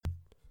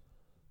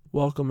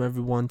Welcome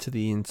everyone to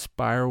the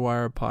Inspire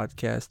Wire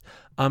podcast.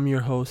 I'm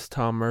your host,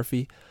 Tom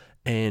Murphy,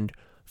 and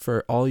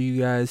for all you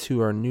guys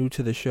who are new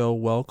to the show,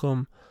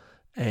 welcome.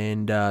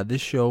 And this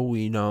show,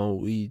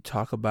 we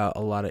talk about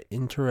a lot of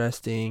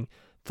interesting,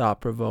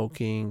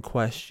 thought-provoking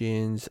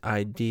questions,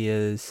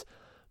 ideas,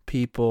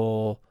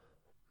 people,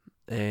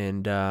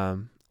 and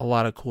a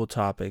lot of cool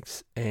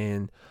topics.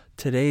 And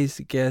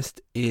today's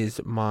guest is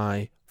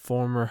my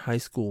former high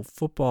school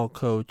football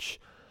coach,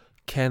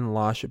 Ken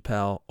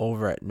Lachapelle,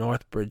 over at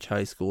Northbridge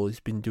High School. He's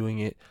been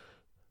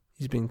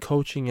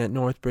coaching at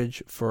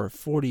Northbridge for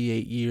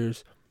 48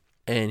 years,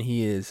 and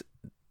he is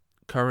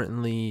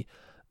currently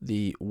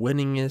the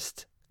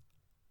winningest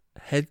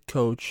head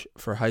coach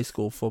for high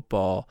school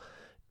football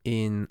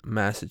in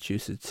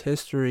Massachusetts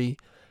history,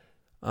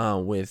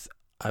 with,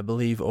 I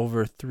believe,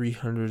 over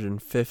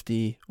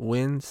 350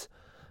 wins.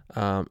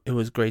 It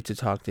was great to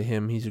talk to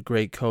him. He's a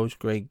great coach,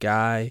 great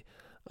guy.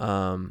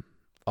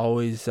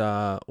 Always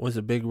was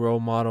a big role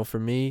model for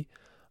me.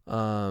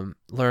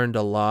 Learned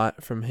a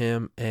lot from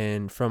him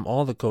and from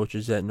all the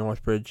coaches at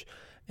Northbridge,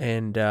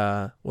 and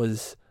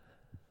was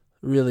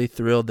really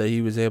thrilled that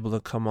he was able to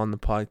come on the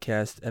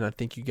podcast, and I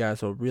think you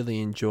guys will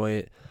really enjoy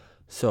it.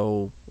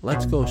 So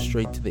let's go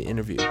straight to the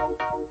interview.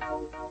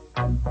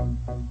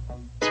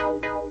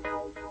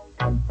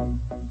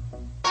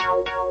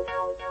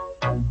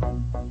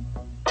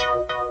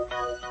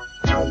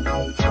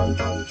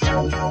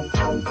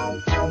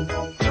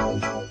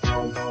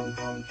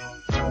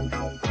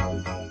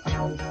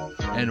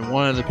 And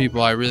one of the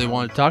people I really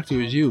want to talk to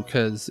is you,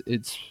 because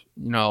it's,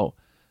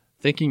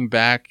 thinking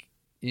back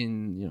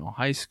in,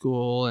 high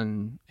school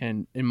and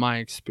in my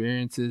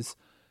experiences,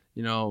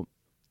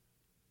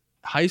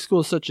 high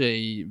school is such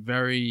a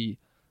very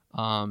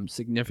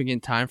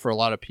significant time for a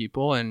lot of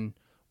people. And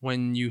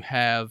when you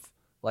have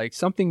like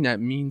something that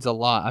means a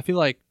lot, I feel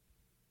like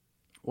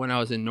when I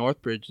was in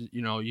Northbridge,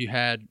 you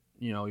had,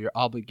 your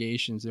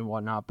obligations and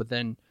whatnot, but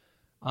then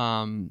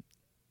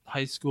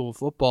high school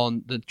football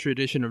and the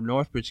tradition of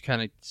Northbridge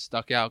kind of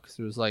stuck out because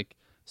it was like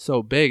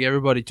so big.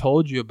 Everybody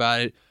told you about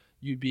it.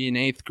 You'd be in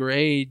 8th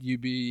grade. You'd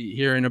be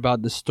hearing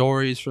about the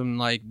stories from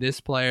like this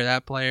player,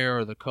 that player,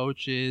 or the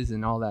coaches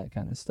and all that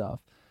kind of stuff.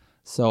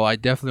 So I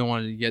definitely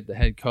wanted to get the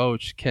head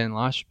coach, Ken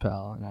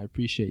Lachapelle, and I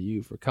appreciate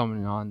you for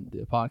coming on the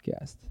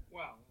podcast.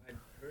 Well, I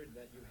heard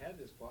that you had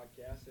this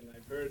podcast, and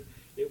I've heard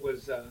it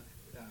was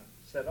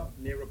set up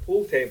near a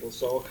pool table.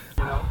 So,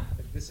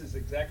 this is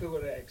exactly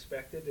what I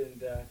expected,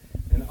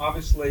 and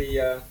obviously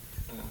I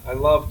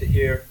love to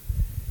hear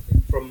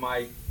from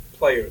my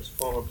players,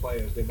 former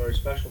players. They're very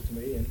special to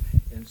me,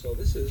 and so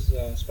this is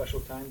a special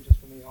time just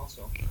for me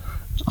also.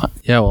 I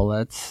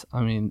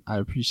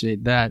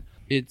appreciate that.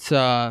 It's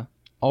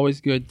always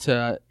good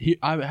to hear.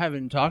 I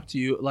haven't talked to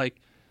you. Like,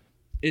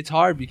 it's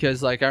hard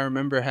because, like, I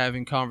remember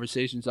having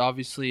conversations.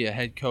 Obviously, a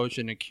head coach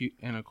and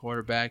a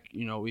quarterback,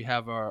 we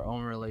have our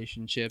own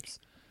relationships,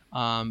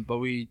 but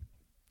we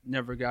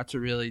never got to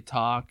really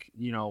talk,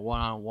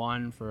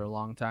 one-on-one for a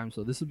long time.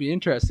 So this will be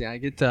interesting. I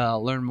get to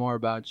learn more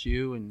about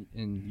you and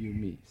you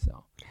me.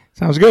 So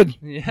sounds good.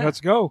 Yeah,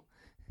 let's go.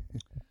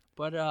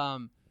 But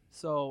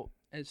so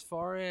as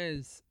far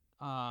as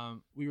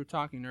we were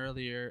talking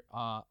earlier,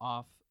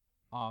 off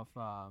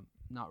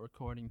not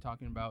recording,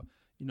 talking about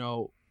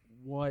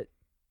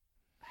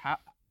how,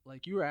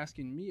 like, you were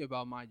asking me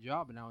about my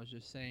job, and I was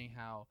just saying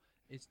how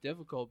it's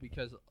difficult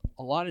because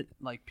a lot of,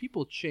 like,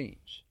 people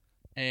change.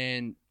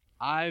 And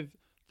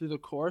through the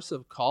course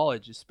of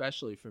college,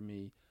 especially for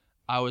me,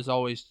 I was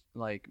always,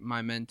 like,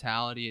 my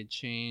mentality had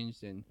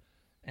changed, and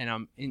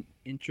I'm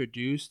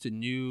introduced to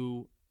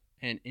new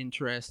and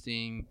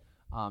interesting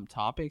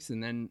topics,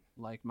 and then,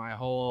 like, my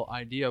whole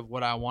idea of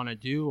what I want to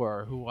do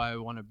or who I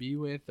want to be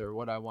with or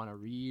what I want to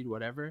read,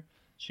 whatever,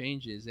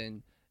 changes.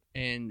 And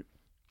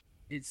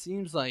it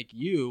seems like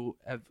you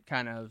have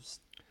kind of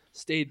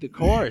stayed the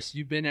course.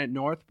 You've been at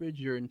Northbridge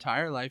your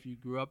entire life. You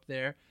grew up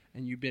there,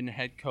 and you've been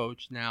head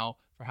coach now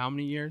for how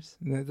many years?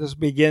 This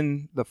will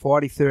begin the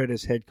 43rd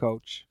as head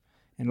coach,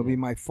 and it'll be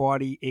my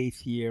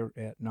 48th year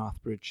at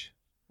Northbridge.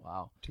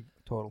 Wow.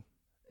 Total.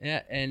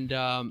 Yeah,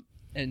 and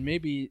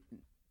maybe,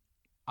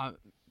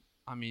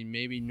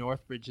 maybe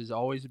Northbridge has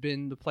always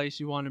been the place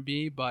you want to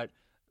be, but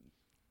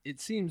it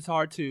seems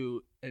hard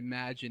to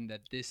imagine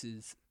that this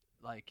is,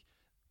 like,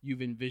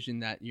 you've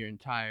envisioned that your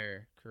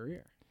entire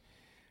career.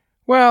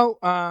 Well,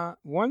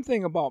 one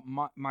thing about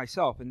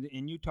myself,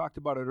 and you talked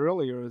about it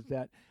earlier, is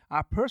that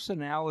our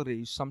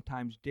personalities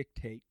sometimes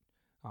dictate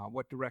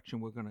what direction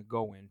we're going to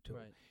go into.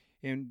 Right.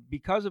 And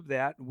because of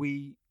that,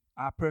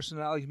 our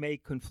personalities may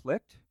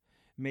conflict,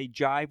 may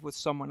jive with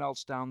someone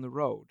else down the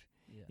road.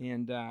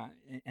 Yeah.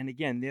 And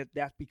again,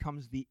 that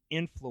becomes the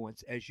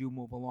influence as you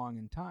move along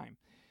in time.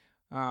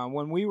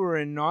 When we were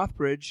in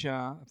Northbridge,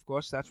 of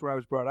course, that's where I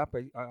was brought up.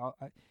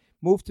 I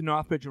moved to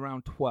Northbridge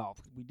around 12.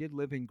 We did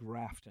live in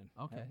Grafton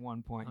at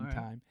one point in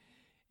time.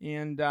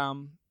 And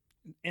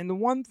the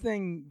one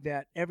thing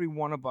that every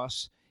one of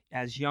us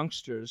as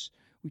youngsters,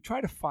 we try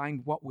to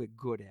find what we're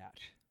good at.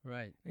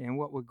 Right. And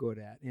what we're good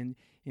at. And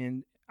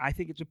I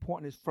think it's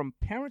important is from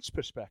parents'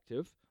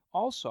 perspective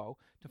also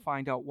to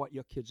find out what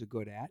your kids are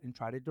good at and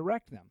try to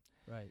direct them.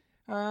 Right.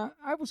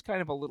 I was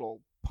kind of a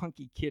little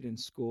punky kid in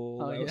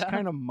school. Oh, I was yeah?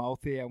 kind of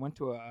mouthy. I went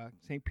to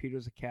St.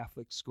 Peter's, a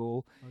Catholic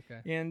school.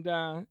 Okay. And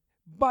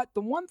but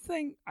the one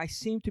thing I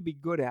seemed to be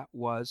good at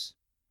was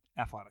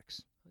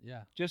athletics.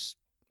 Yeah. Just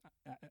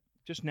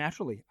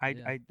naturally.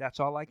 Yeah. That's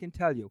all I can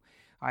tell you.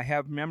 I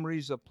have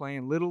memories of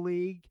playing Little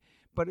League,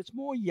 but it's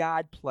more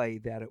yard play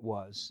that it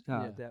was.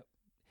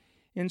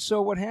 And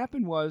so what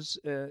happened was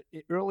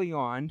early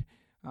on,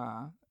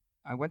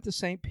 I went to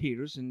St.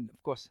 Peter's, and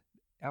of course,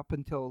 up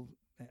until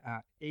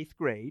 8th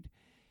grade.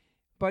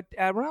 But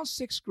around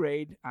 6th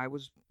grade, I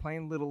was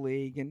playing Little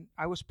League, and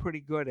I was pretty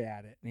good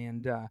at it.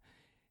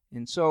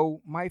 And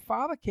so my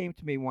father came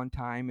to me one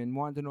time and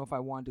wanted to know if I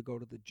wanted to go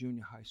to the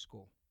junior high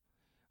school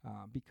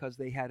because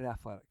they had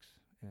athletics.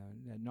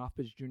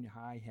 Northbridge Junior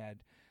High had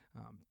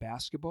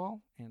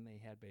basketball, and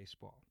they had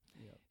baseball.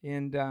 Yep.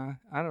 And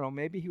I don't know,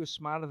 maybe he was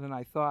smarter than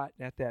I thought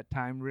at that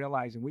time,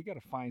 realizing we got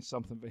to find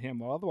something for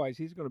him, or otherwise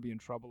he's going to be in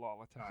trouble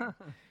all the time.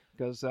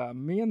 Because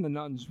me and the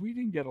nuns, we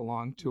didn't get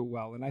along too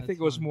well, and I think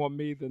it was more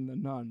me than the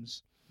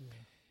nuns. Yeah.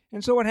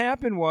 And so what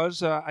happened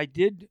was I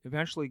did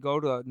eventually go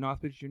to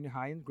Northbridge Junior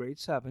High in grade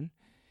 7,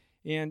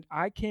 and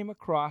I came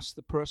across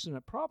the person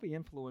that probably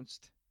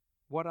influenced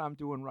what I'm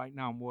doing right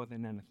now more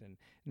than anything,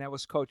 and that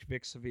was Coach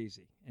Vic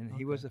Savisi, and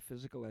he was a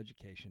physical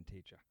education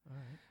teacher.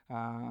 All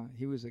right.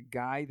 He was a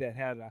guy that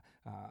had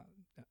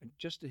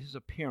just his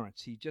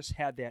appearance. He just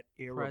had that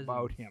air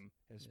about him,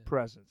 his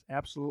presence.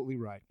 Absolutely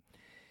right.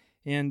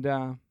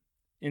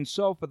 And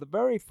so for the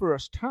very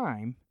first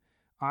time,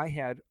 I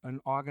had an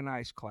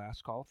organized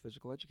class called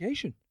Physical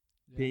Education,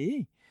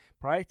 PE.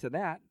 Prior to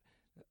that,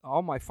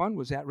 all my fun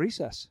was at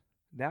recess.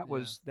 That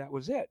was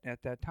it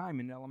at that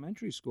time in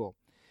elementary school.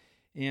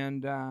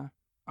 And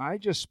I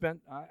just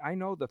spent, I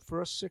know the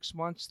first 6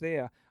 months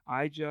there,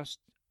 I just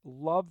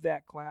loved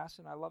that class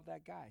and I loved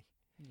that guy.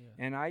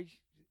 Yeah. And I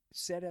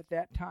said at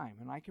that time,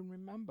 and I can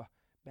remember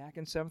back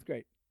in 7th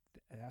grade,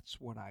 that's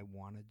what I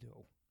want to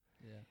do.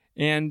 Yeah.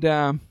 And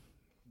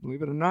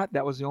believe it or not,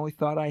 that was the only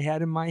thought I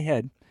had in my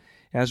head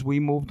as we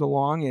moved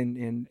along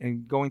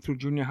and going through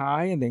junior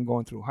high and then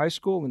going through high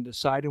school and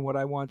deciding what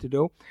I wanted to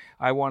do.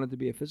 I wanted to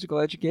be a physical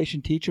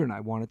education teacher, and I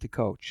wanted to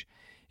coach.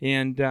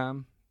 And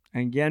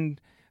again,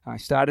 I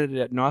started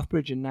at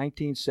Northbridge in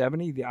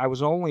 1970. I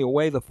was only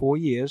away the 4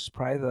 years.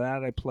 Prior to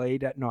that, I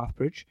played at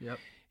Northbridge. Yep.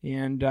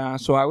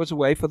 And so I was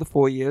away for the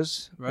 4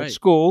 years at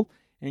school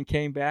and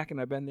came back,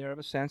 and I've been there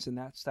ever since, and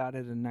that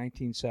started in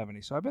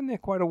 1970. So I've been there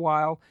quite a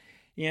while.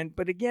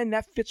 But again,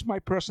 that fits my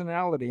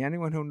personality.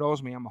 Anyone who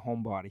knows me, I'm a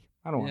homebody.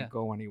 I don't want to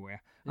go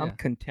anywhere. Yeah. I'm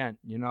content,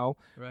 you know.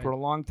 Right. For a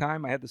long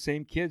time, I had the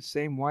same kids,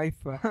 same wife.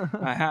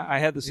 I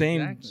had the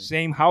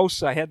same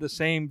house. I had the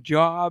same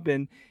job,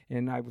 and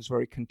I was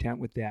very content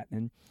with that.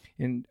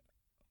 And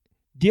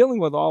dealing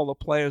with all the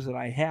players that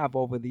I have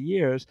over the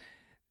years,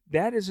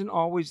 that isn't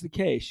always the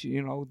case.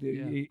 You know,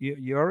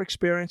 you're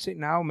experiencing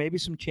now maybe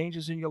some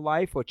changes in your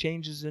life or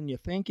changes in your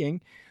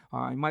thinking.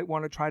 You might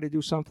want to try to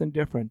do something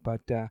different,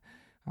 but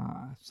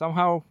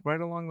somehow right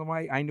along the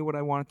way, I knew what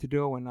I wanted to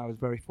do, and I was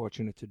very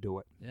fortunate to do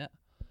it. Yeah.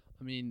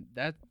 I mean,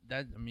 that's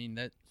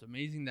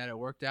amazing that it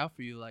worked out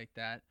for you like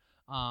that.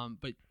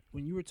 But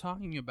when you were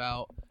talking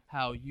about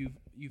how you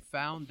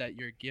found that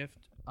your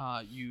gift,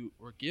 you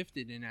were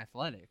gifted in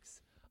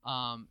athletics,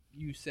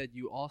 you said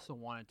you also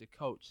wanted to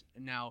coach.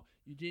 Now,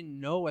 you didn't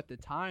know at the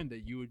time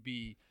that you would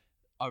be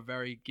a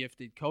very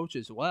gifted coach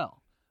as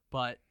well,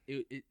 but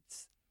it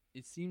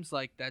seems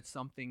like that's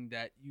something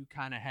that you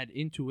kind of had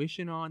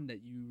intuition on, that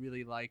you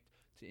really liked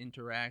to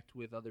interact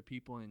with other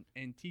people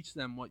and teach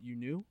them what you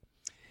knew.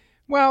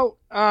 Well,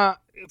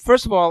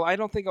 first of all, I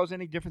don't think I was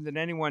any different than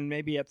anyone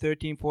maybe at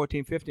 13,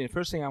 14, 15. The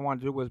first thing I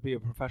wanted to do was be a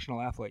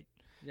professional athlete.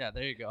 Yeah,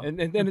 there you go. And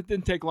then it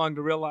didn't take long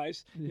to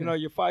realize, you know,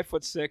 you're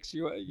 5'6",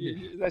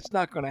 you that's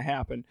not going to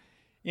happen.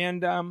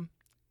 And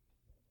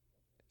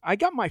I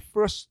got my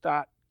first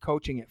start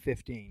coaching at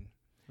 15.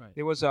 Right.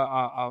 There was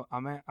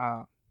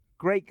a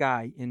great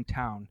guy in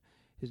town.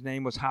 His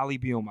name was Holly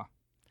Buma.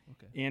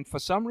 Okay. And for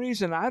some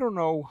reason, I don't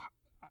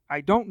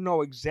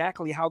know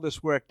exactly how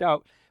this worked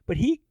out, but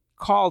he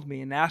called me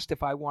and asked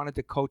if I wanted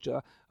to coach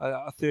a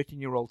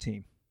 13-year-old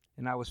team.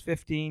 And I was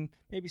 15,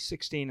 maybe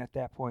 16 at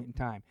that point in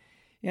time.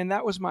 And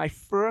that was my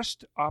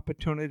first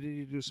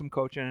opportunity to do some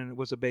coaching, and it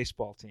was a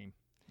baseball team.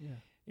 Yeah.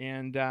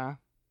 And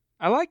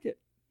I liked it.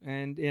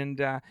 And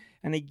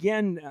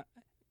again,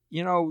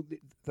 you know,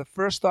 the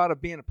first thought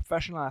of being a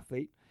professional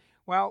athlete,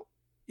 well,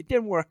 it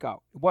didn't work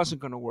out. It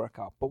wasn't going to work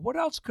out. But what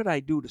else could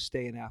I do to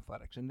stay in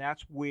athletics? And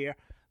that's where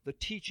the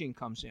teaching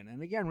comes in.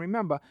 And again,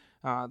 remember,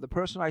 the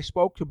person I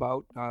spoke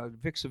about,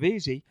 Vic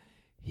Savisi,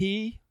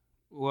 he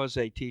was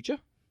a teacher,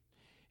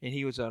 and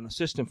he was an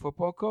assistant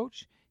football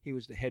coach. He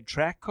was the head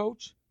track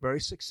coach, very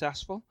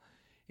successful.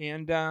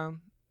 And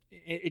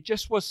it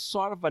just was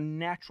sort of a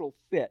natural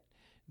fit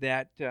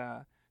that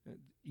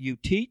you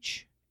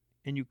teach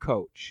and you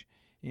coach.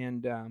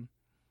 And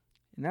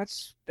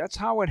that's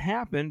how it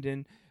happened.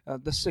 And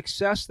the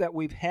success that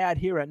we've had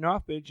here at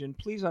Northbridge, and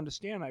please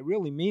understand, I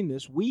really mean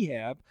this, we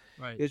have,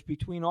 Right. is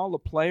between all the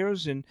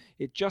players, and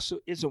it just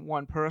isn't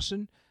one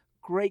person.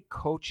 Great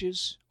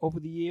coaches over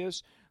the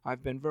years.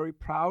 I've been very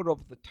proud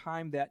of the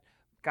time that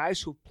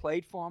guys who've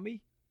played for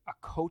me are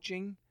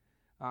coaching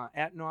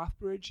at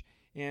Northbridge,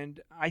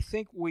 and I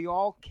think we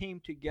all came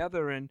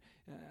together, and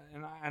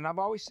I've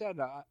always said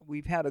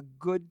we've had a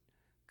good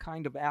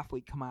kind of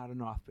athlete come out of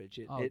Northbridge.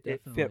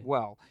 It fit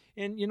well.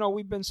 And,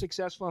 we've been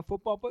successful in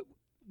football, but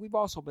we've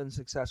also been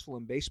successful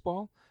in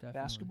baseball,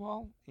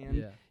 basketball,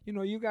 and,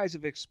 you guys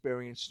have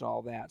experienced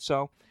all that.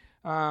 So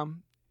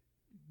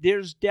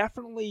there's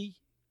definitely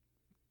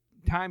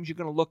times you're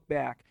going to look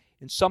back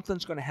and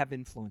something's going to have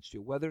influenced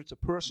you, whether it's a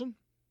person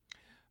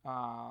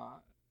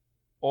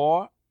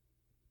or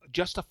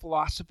just a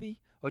philosophy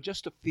or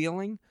just a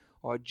feeling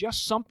or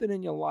just something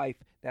in your life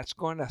that's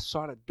going to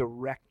sort of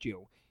direct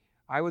you.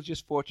 I was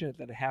just fortunate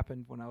that it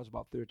happened when I was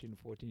about 13 or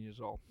 14 years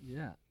old.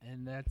 Yeah,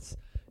 and that's,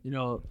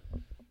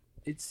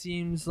 it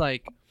seems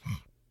like,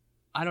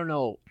 I don't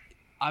know,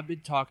 I've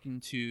been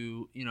talking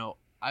to,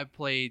 I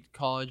played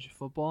college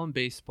football and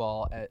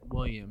baseball at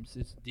Williams.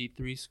 It's a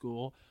D3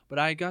 school, but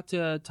I got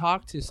to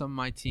talk to some of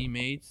my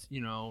teammates,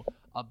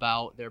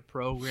 about their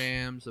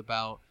programs,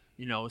 about,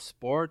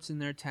 sports in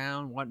their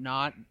town,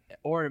 whatnot,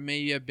 or it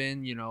may have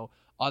been,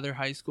 other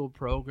high school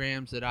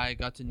programs that I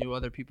got to know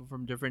other people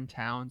from different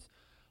towns.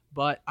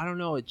 But I don't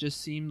know, it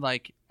just seemed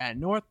like at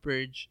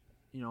Northbridge,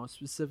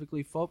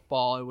 specifically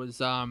football, it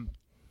was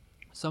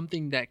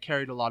something that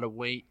carried a lot of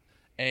weight,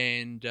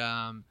 and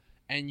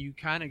you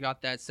kind of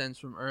got that sense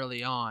from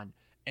early on.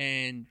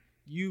 And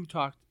you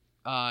talked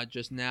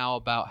just now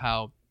about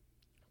how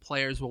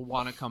players will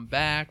want to come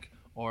back,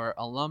 or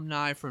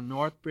alumni from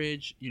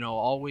Northbridge,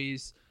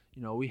 always,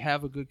 we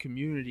have a good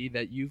community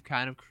that you've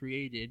kind of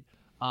created.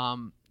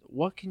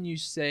 What can you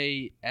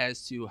say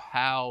as to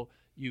how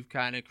you've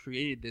kind of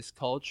created this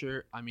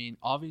culture? I mean,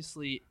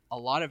 obviously, a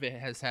lot of it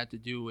has had to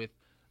do with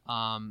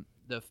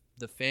the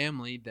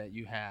family that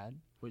you had,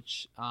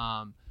 which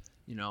has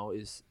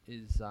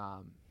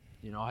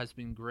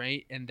been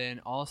great, and then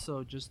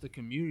also just the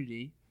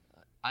community.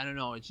 I don't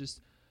know. It's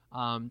just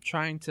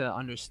trying to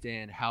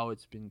understand how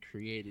it's been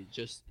created.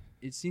 Just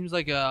it seems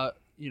like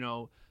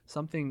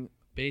something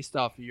based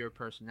off of your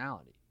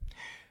personality.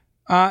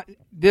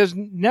 There's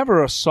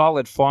never a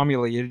solid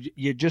formula.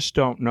 You just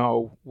don't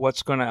know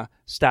what's going to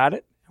start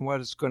it and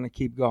what is going to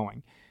keep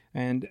going.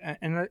 And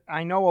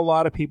I know a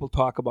lot of people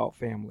talk about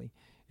family,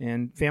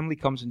 and family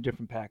comes in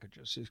different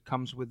packages. It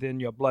comes within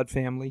your blood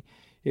family.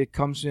 It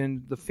comes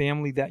in the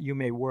family that you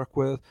may work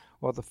with,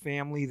 or the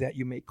family that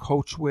you may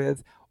coach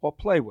with or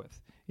play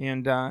with.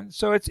 And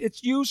so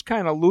it's used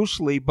kind of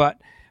loosely, but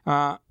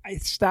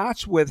it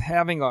starts with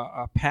having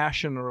a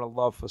passion or a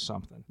love for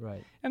something.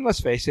 Right. And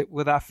let's face it,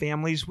 with our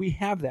families, we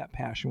have that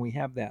passion, we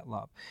have that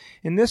love.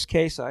 In this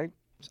case, I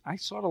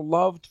sort of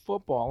loved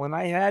football, and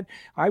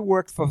I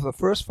worked for the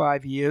first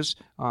 5 years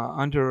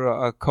under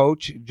a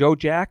coach, Joe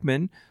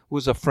Jackman, who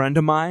was a friend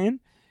of mine,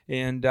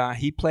 and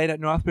he played at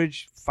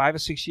Northbridge 5 or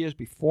 6 years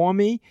before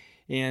me.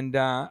 And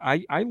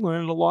I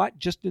learned a lot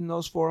just in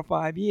those 4 or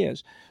 5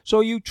 years. So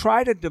you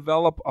try to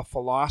develop a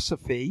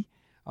philosophy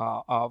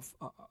of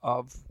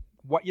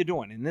what you're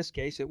doing. In this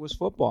case, it was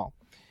football.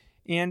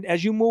 And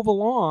as you move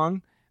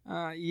along,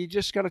 you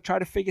just got to try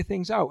to figure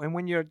things out. And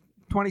when you're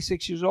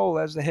 26 years old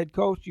as the head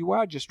coach, you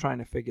are just trying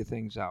to figure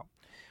things out.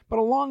 But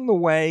along the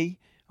way,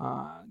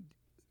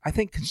 I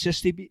think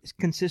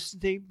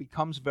consistency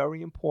becomes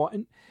very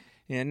important.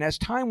 And as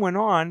time went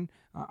on,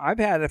 I've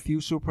had a few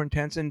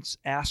superintendents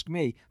ask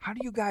me, how do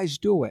you guys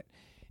do it?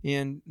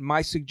 And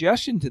my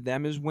suggestion to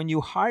them is when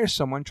you hire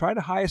someone, try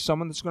to hire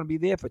someone that's going to be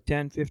there for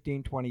 10,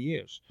 15, 20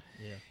 years.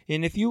 Yeah.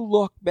 And if you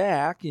look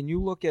back and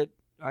you look at,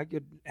 I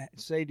could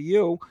say to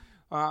you,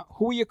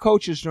 who were your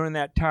coaches during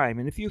that time?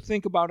 And if you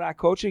think about our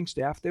coaching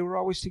staff, they were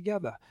always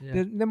together.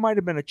 Yeah. There might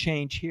have been a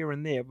change here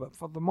and there, but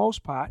for the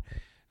most part,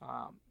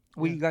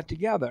 we got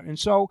together. And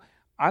so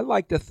I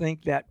like to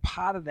think that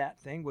part of that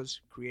thing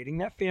was creating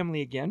that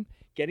family again,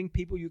 getting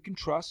people you can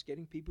trust,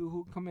 getting people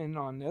who come in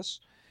on this.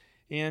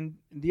 And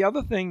the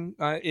other thing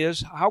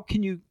is, how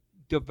can you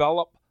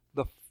develop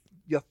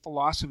your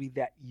philosophy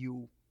that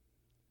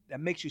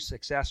makes you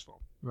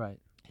successful? Right.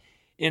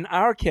 In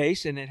our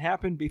case, and it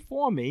happened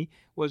before me,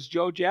 was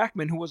Joe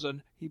Jackman,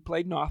 he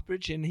played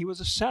Northbridge, and he was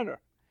a center.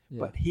 Yeah.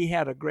 But he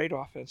had a great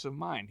offensive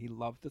mind. He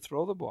loved to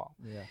throw the ball.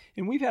 Yeah.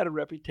 And we've had a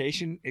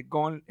reputation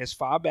going as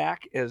far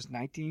back as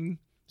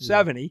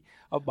 1970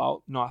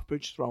 about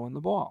Northbridge throwing the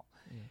ball.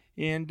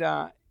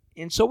 Yeah.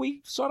 And so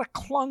we sort of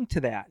clung to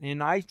that,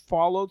 and I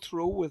followed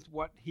through with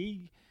what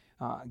he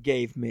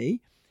gave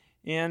me,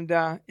 and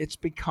it's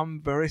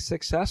become very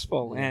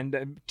successful,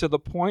 and to the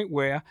point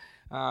where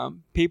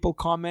people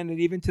commented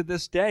even to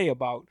this day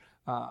about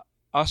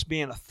us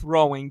being a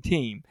throwing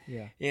team.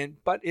 Yeah.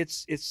 But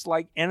it's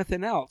like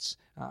anything else.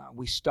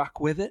 We stuck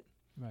with it.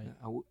 Right.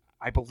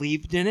 I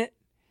believed in it.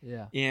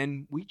 Yeah.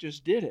 And we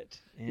just did it.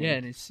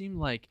 And it seemed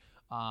like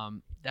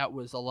that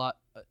was a lot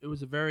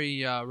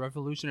very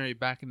revolutionary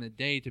back in the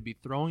day to be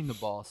throwing the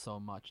ball so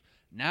much.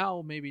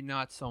 Now maybe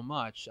not so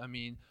much. I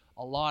mean,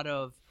 a lot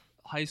of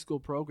high school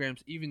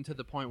programs, even to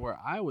the point where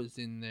I was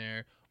in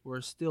there,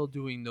 were still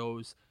doing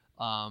those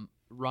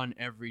run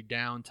every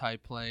down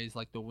type plays,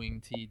 like the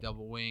wing T,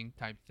 double wing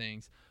type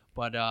things.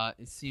 But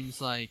it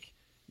seems like,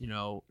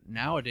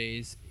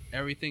 nowadays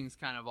everything's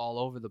kind of all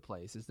over the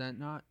place. Is that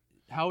not?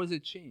 How has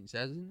it changed,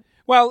 hasn't it?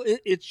 Well,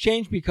 it's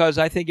changed because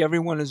I think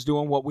everyone is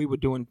doing what we were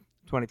doing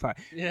 25.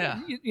 Yeah.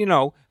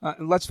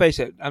 Let's face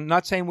it. I'm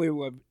not saying we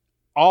were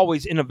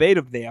always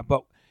innovative there,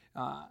 but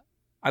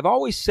I've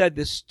always said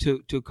this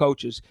to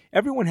coaches.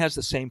 Everyone has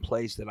the same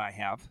plays that I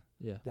have,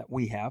 that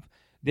we have.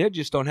 They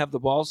just don't have the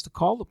balls to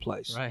call the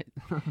plays. Right.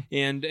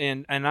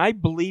 and I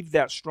believe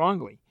that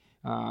strongly.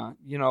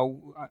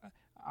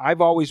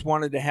 I've always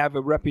wanted to have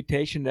a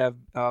reputation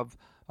of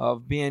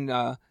being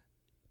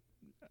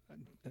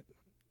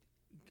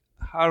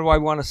how do I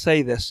want to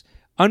say this?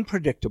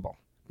 Unpredictable.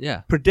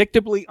 Yeah.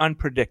 Predictably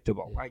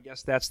unpredictable. I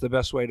guess that's the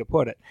best way to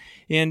put it.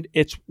 And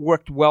it's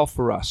worked well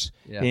for us.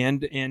 Yeah.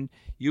 And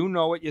you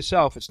know it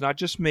yourself. It's not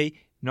just me.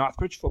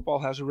 Northbridge football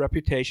has a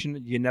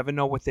reputation. You never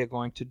know what they're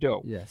going to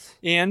do. Yes.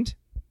 And,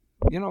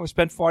 we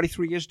spent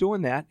 43 years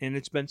doing that, and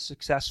it's been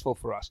successful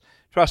for us.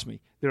 Trust me,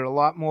 there are a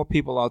lot more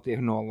people out there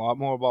who know a lot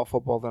more about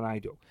football than I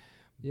do.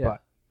 Yeah.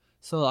 But,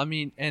 so, I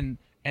mean, and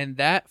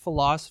that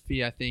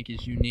philosophy, I think,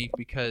 is unique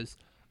because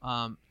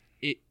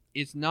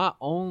it's not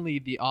only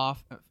the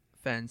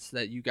offense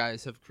that you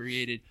guys have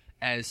created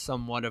as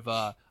somewhat of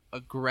a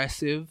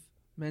aggressive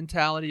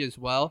mentality as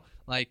well.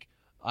 Like,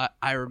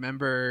 I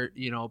remember,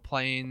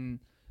 playing,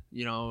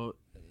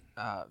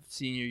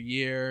 senior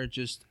year,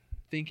 just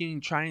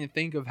trying to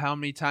think of how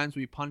many times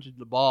we punched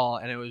the ball,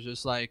 and it was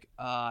just like,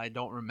 I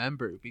don't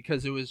remember,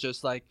 because it was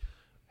just like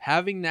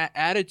having that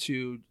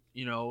attitude,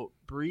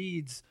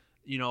 breeds,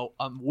 a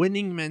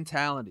winning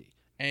mentality.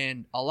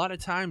 And a lot of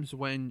times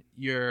when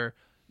your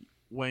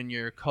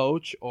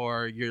coach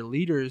or your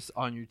leaders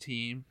on your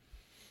team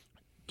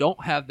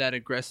don't have that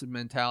aggressive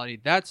mentality,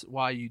 that's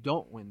why you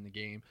don't win the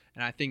game.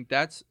 And I think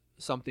that's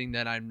something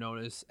that I've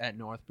noticed at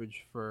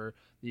Northbridge for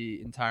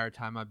the entire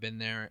time I've been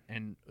there,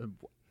 and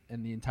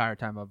the entire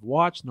time I've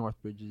watched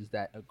Northbridge, is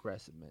that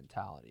aggressive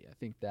mentality. I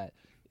think that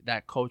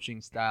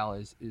coaching style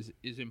is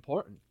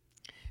important,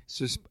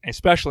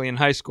 especially in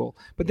high school.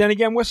 But then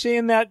again, we're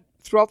seeing that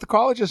throughout the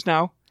colleges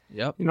now.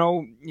 Yep.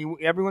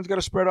 Everyone's got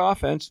a spread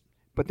offense,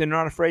 but they're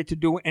not afraid to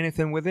do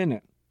anything within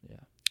it. Yeah.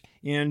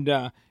 And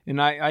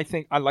I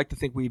like to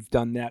think we've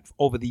done that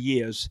over the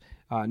years.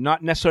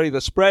 Not necessarily the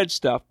spread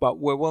stuff, but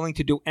we're willing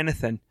to do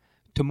anything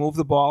to move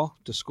the ball,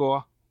 to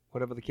score,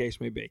 whatever the case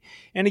may be.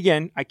 And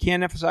again, I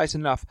can't emphasize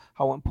enough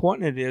how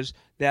important it is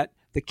that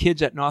the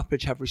kids at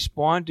Northbridge have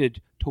responded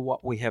to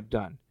what we have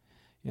done.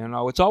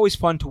 It's always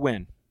fun to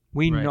win.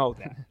 We know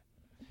that.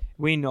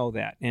 We know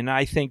that. And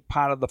I think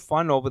part of the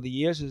fun over the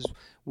years is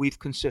we've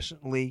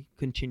consistently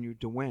continued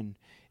to win.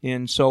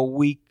 And so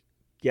we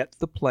get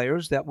the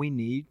players that we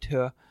need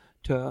to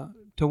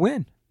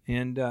win.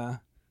 And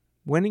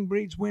winning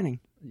breeds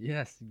winning.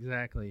 Yes,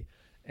 exactly.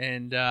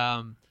 And,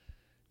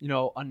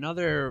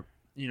 another,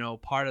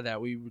 part of that,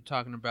 we were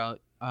talking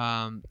about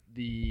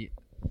the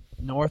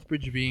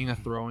Northbridge being a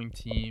throwing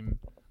team.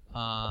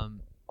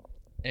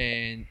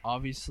 And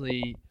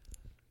obviously,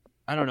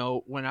 I don't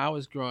know, when I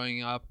was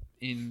growing up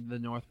in the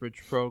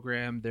Northbridge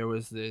program, there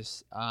was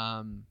this,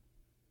 the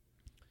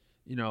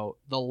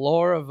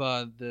lore of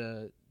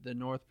the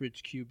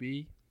Northbridge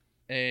QB.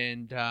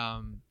 And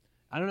I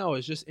don't know, it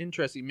was just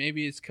interesting.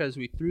 Maybe it's because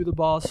we threw the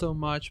ball so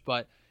much,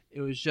 but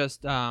it was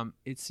just,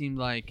 it seemed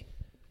like,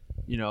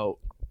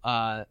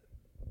 I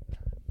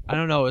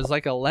don't know, it was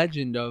like a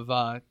legend of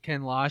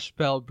Ken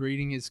Lachapelle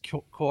breeding his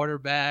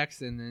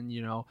quarterbacks and then,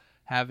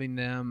 having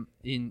them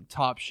in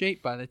top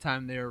shape by the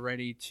time they were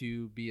ready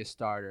to be a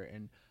starter.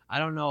 And I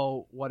don't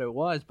know what it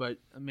was, but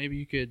maybe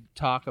you could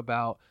talk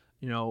about,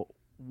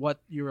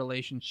 what your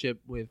relationship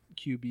with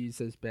QBs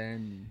has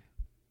been.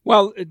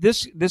 Well,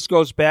 this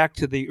goes back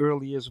to the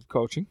early years of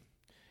coaching,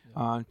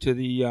 to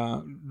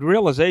the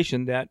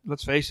realization that,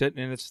 let's face it,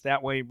 and it's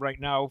that way right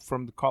now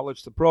from the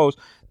college to pros,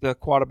 the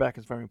quarterback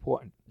is very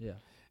important. Yeah.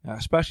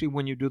 Especially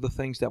when you do the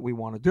things that we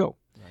want to do.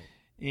 Right.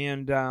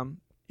 And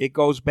it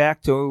goes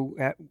back to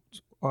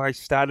I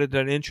started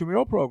an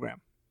intramural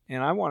program.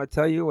 And I want to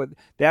tell you,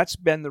 that's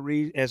been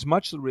as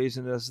much the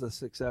reason as the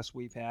success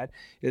we've had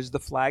is the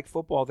flag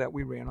football that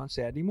we ran on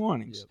Saturday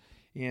mornings.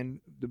 Yep. And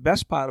the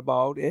best part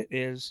about it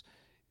is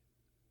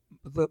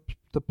the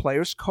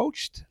players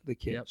coached the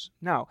kids.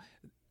 Yep. Now,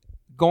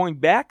 going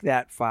back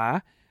that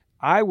far,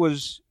 I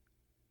was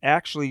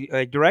actually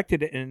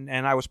directed it,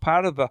 and I was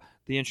part of the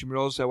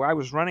intramurals, so I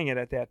was running it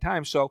at that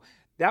time. So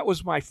that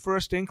was my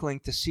first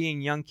inkling to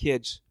seeing young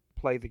kids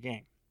play the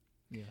game.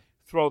 Yeah.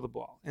 Throw the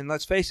ball. And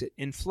let's face it,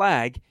 in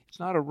flag, it's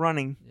not a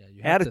running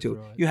attitude.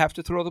 You have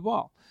to throw the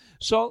ball.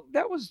 So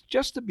that was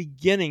just the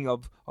beginning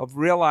of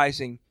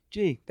realizing,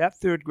 gee, that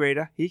third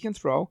grader, he can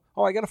throw.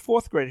 Oh, I got a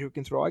fourth grader who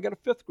can throw. I got a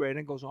fifth grader, and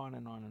it goes on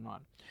and on and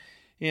on.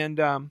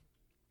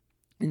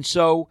 And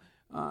so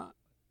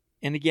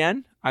And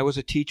again, I was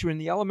a teacher in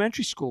the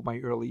elementary school my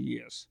early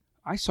years.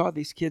 I saw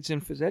these kids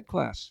in phys ed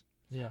class.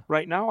 Yeah.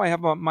 Right now, I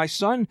have my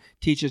son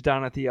teaches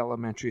down at the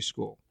elementary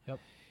school. Yep.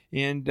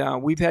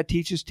 And we've had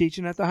teachers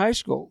teaching at the high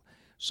school.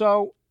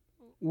 So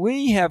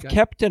we have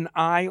kept an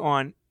eye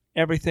on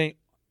everything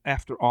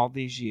after all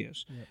these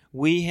years. Yep.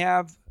 We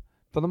have,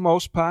 for the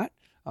most part,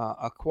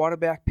 a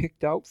quarterback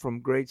picked out from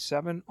grade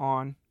 7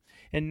 on.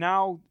 And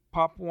now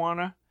Pop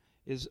Warner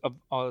is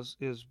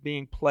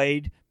being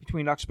played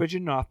between Uxbridge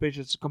and Northbridge.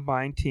 It's a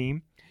combined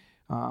team,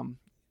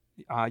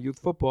 youth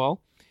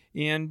football.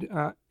 And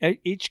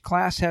each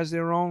class has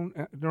their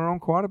own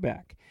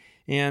quarterback.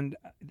 And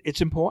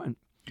it's important.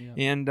 Yeah.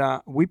 And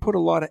we put a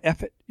lot of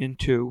effort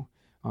into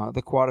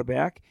the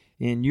quarterback.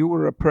 And you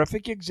were a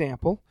perfect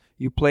example.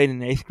 You played in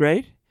 8th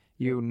grade,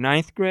 you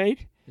 9th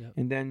grade, Yep.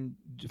 and then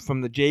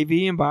from the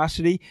JV and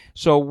varsity.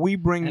 So we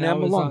bring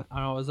them along.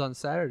 I was on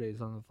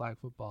Saturdays on the flag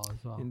football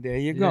as well. And there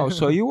you go.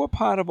 So you were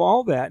part of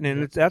all that.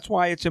 And that's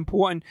why it's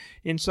important.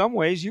 In some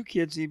ways, you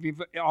kids have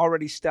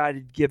already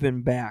started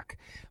giving back.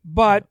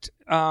 But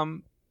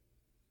the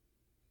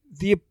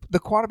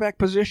quarterback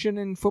position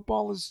in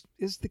football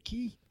is the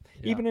key,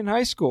 even in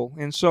high school.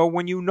 And so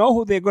when you know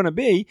who they're going to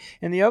be,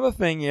 and the other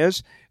thing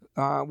is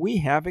we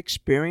have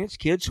experienced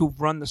kids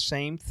who've run the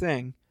same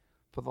thing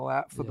for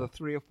the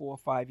 3 or 4 or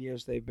 5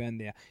 years they've been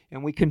there,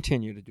 and we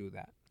continue to do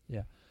that.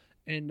 Yeah,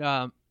 and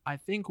I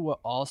think what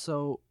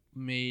also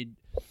made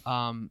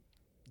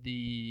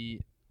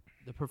the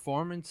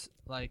performance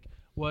I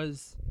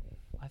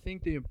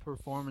think the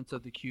performance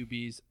of the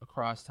QBs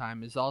across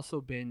time has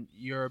also been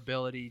your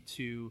ability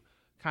to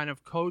kind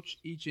of coach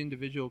each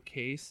individual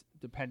case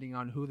depending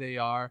on who they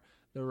are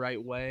the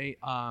right way,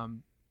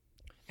 and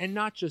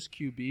not just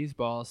QBs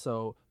but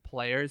also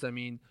players. I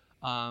mean,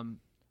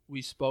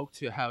 we spoke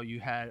to how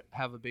you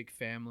have a big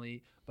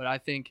family, but I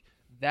think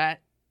that,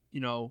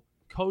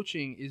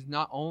 coaching is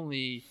not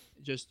only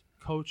just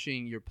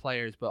coaching your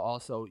players, but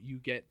also you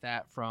get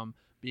that from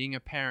being a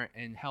parent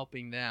and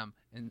helping them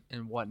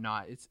and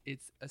whatnot.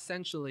 It's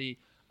essentially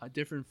a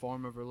different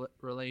form of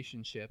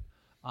relationship,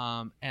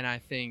 and I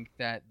think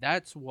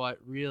that's what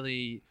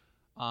really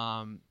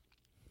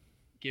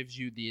gives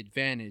you the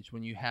advantage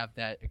when you have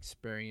that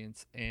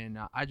experience. And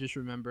I just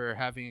remember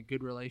having a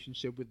good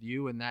relationship with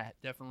you, and that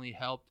definitely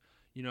helped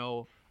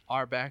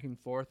our back and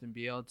forth and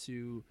be able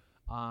to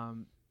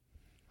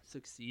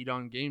succeed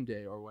on game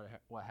day or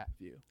what have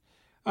you.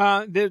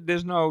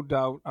 There's no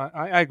doubt.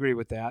 I agree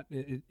with that.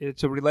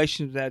 It's a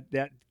relationship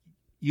that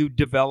you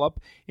develop.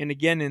 And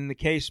again,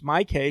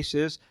 my case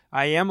is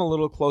I am a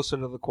little closer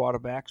to the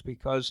quarterbacks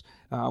because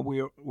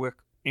we're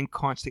in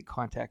constant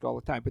contact all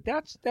the time. But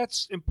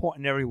that's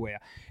important everywhere.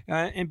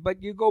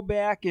 But you go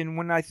back, and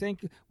when I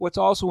think what's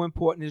also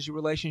important is your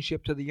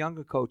relationship to the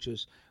younger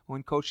coaches.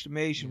 When Coach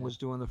DeMasian was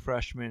doing the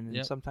freshmen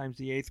and sometimes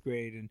the 8th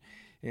grade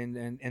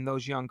and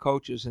those young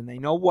coaches, and they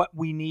know what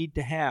we need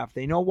to have.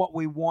 They know what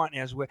we want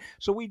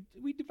so we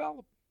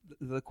develop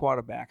the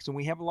quarterbacks, and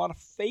we have a lot of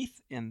faith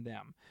in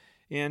them.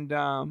 And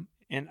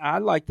I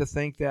like to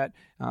think that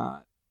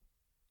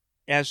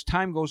as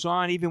time goes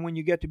on, even when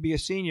you get to be a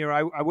senior,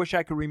 I wish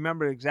I could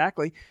remember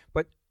exactly,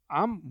 but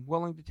I'm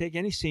willing to take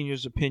any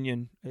senior's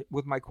opinion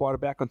with my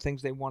quarterback on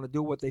things they want to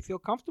do, what they feel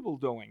comfortable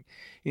doing.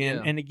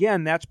 And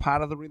again, that's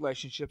part of the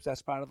relationships.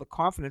 That's part of the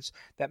confidence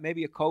that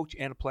maybe a coach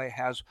and a player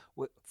has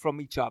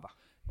from each other.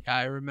 Yeah,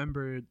 I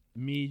remember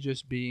me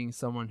just being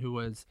someone who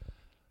was,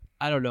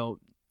 I don't know,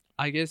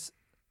 I guess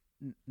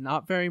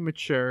not very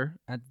mature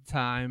at the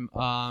time,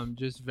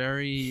 just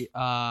very,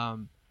 I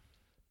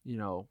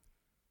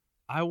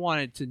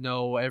wanted to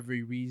know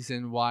every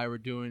reason why we're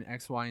doing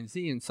X, Y, and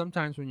Z. And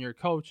sometimes when you're a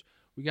coach,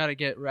 we got to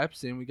get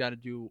reps in, we got to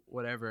do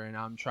whatever. And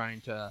I'm trying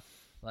to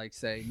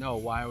say, no,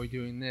 why are we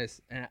doing this?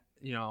 And,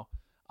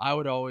 I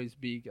would always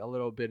be a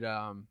little bit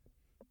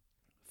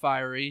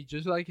fiery,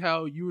 just like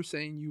how you were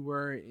saying you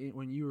were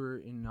when you were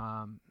in,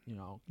 7th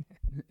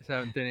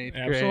and 8th grade.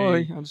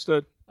 Absolutely,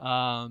 understood.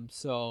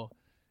 So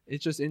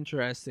it's just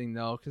interesting,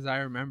 though, because I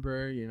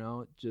remember,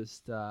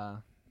 just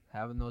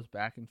having those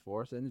back and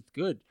forth, and it's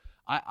good.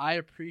 I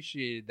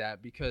appreciated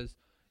that because,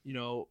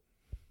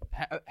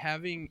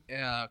 having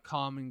a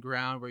common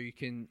ground where you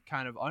can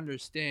kind of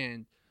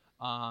understand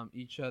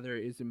each other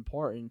is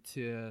important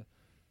to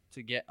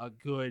get a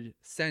good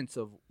sense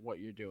of what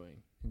you're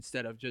doing,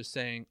 instead of just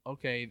saying,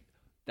 okay,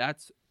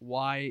 that's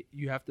why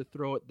you have to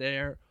throw it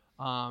there.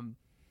 And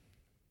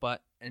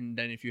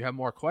then if you have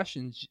more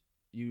questions,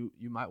 you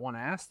might want to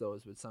ask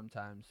those, but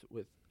sometimes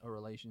with a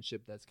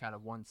relationship that's kind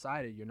of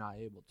one-sided, you're not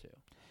able to.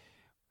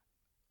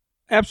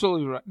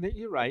 Absolutely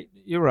right.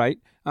 You're right.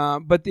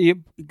 But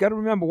you got to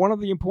remember, one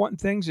of the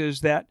important things is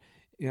that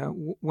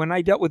when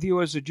I dealt with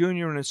you as a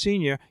junior and a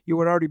senior, you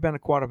had already been a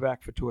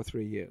quarterback for 2 or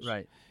 3 years.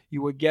 Right.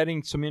 You were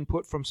getting some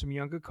input from some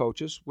younger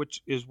coaches,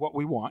 which is what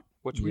we want,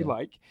 which we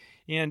like.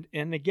 And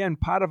again,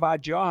 part of my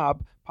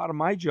job,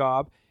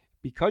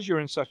 because you're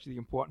in such an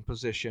important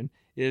position,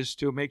 is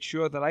to make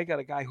sure that I got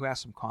a guy who has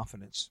some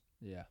confidence.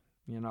 Yeah.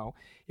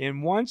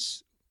 And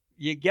once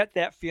you get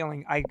that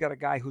feeling. I got a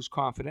guy who's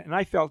confident, and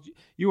I felt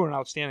you were an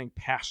outstanding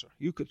passer.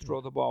 You could throw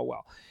the ball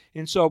well,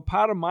 and so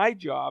part of my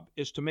job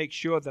is to make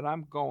sure that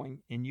I'm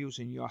going and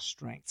using your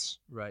strengths.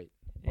 Right.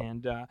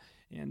 And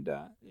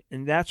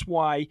that's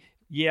why,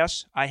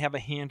 yes, I have a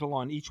handle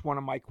on each one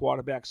of my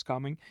quarterbacks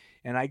coming,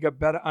 and I got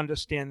better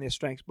understand their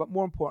strengths. But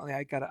more importantly,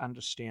 I got to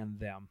understand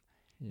them.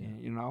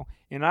 Yeah.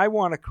 And I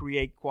want to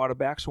create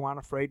quarterbacks who aren't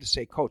afraid to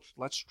say, Coach,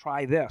 let's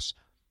try this.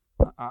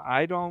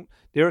 I don't.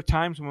 There are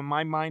times when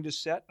my mind is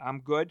set.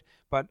 I'm good,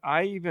 but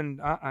I even,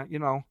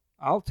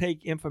 I'll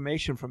take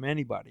information from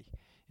anybody,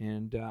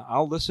 and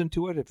I'll listen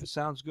to it. If it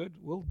sounds good,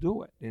 we'll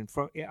do it. And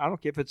I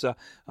don't care if it's a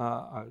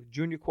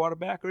junior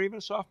quarterback or even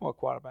a sophomore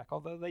quarterback,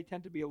 although they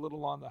tend to be a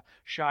little on the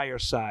shyer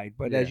side.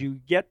 But as you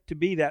get to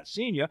be that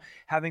senior,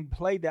 having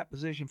played that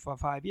position for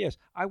 5 years,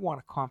 I want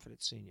a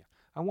confident senior.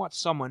 I want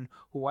someone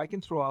who I can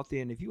throw out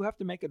there, and if you have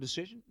to make a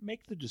decision,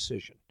 make the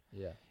decision.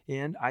 Yeah.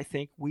 And I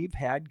think we've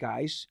had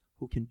guys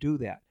who can do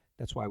that.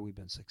 That's why we've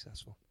been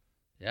successful.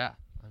 Yeah,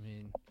 I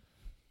mean,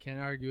 can't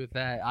argue with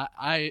that.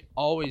 I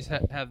always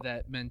have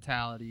that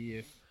mentality.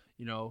 If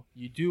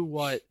you do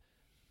what,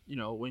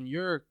 when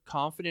you're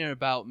confident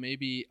about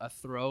maybe a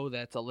throw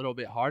that's a little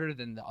bit harder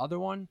than the other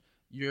one,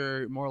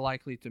 you're more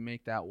likely to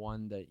make that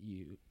one that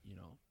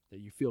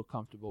you feel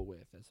comfortable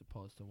with, as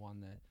opposed to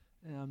one that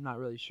I'm not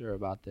really sure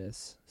about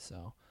this.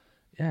 So,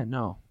 yeah,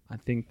 no, I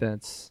think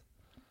that's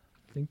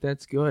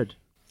good.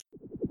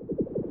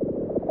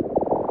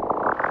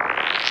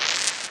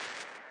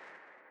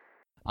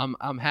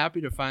 I'm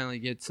happy to finally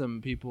get some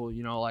people,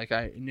 like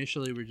I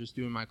initially were just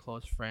doing my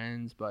close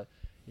friends, but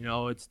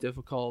it's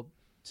difficult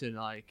to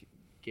like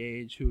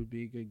gauge who would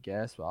be a good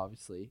guest. But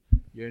obviously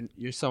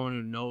you're someone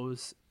who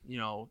knows,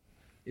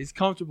 is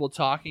comfortable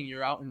talking.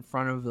 You're out in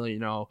front of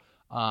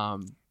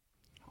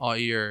all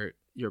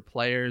your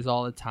players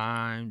all the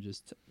time,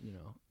 just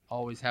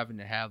always having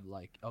to have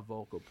like a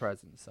vocal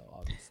presence. So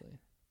obviously,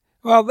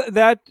 well,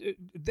 that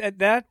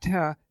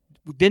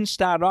didn't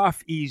start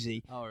off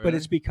easy, really? But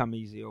it's become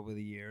easy over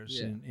the years.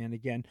 Yeah. And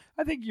again,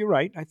 I think you're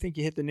right. I think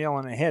you hit the nail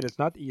on the head. It's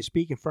not that you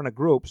speak in front of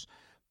groups,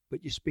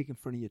 but you speak in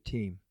front of your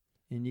team,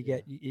 and you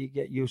get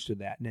used to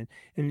that.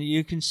 And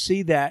you can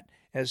see that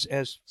as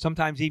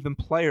sometimes even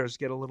players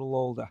get a little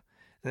older,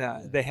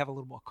 they have a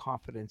little more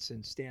confidence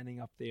in standing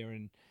up there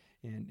and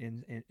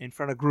in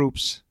front of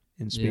groups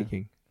and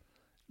speaking.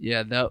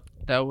 Yeah,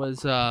 that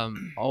was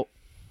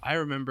I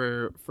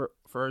remember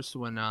first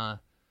when I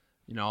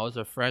was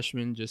a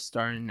freshman just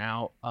starting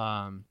out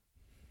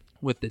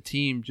with the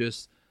team,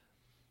 just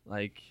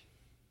like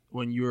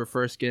when you were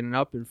first getting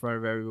up in front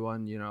of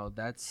everyone,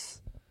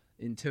 that's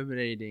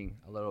intimidating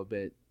a little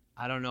bit.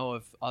 I don't know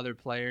if other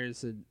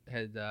players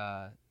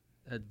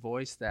had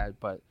voiced that,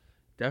 but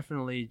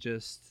definitely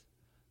just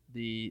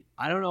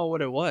I don't know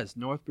what it was.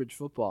 Northbridge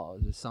football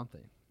is just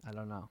something. I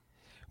don't know.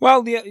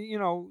 Well,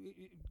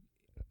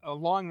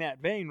 along that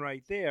vein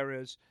right there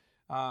is,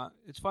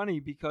 it's funny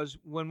because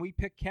when we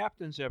pick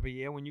captains every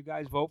year, when you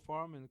guys vote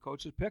for them and the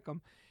coaches pick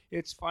them,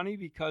 it's funny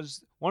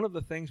because one of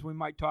the things we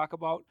might talk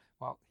about,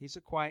 well, he's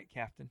a quiet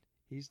captain.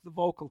 He's the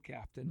vocal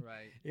captain.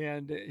 Right.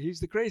 And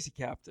he's the crazy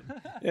captain.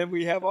 And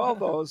we have all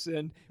those.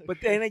 But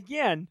then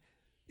again,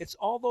 it's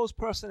all those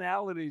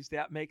personalities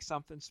that make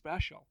something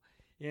special.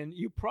 And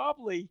you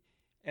probably,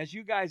 as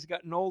you guys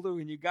gotten older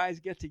and you guys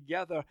get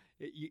together,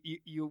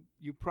 you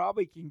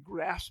probably can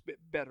grasp it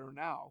better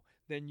now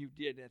than you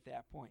did at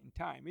that point in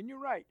time. And you're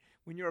right.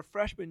 When you're a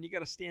freshman, you got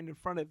to stand in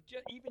front of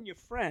even your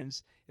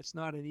friends. It's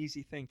not an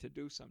easy thing to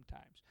do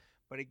sometimes.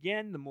 But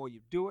again, the more you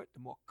do it, the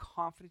more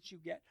confidence you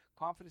get.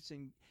 Confidence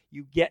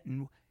you get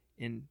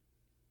in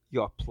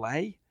your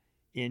play,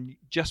 in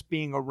just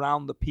being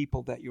around the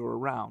people that you're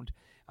around.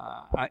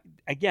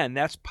 Again,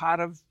 that's part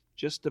of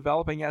just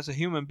developing as a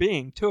human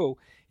being too,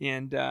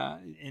 and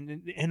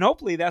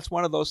hopefully that's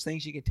one of those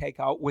things you can take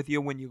out with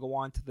you when you go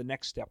on to the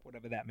next step,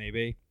 whatever that may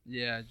be.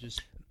 Yeah,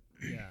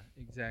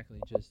 exactly.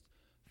 Just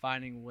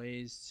finding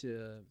ways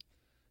to,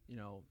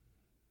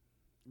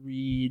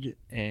 read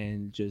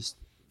and just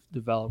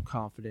develop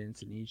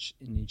confidence in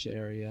each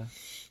area.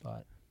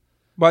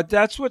 But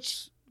that's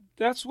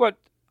what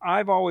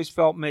I've always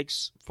felt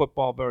makes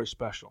football very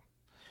special.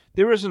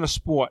 There isn't a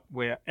sport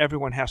where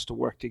everyone has to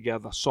work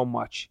together so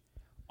much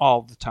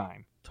all the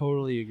time.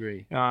 Totally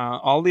agree.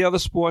 All the other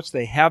sports,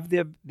 they have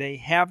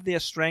their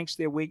strengths,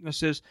 their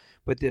weaknesses,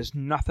 but there's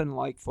nothing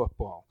like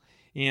football.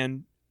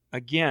 And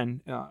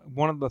again,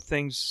 one of the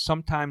things,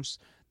 sometimes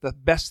the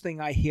best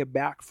thing I hear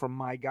back from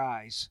my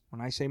guys,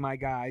 when I say my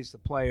guys, the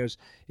players,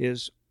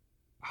 is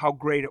how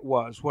great it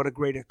was, what a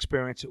great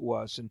experience it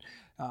was. And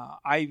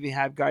I even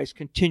have guys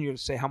continue to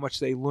say how much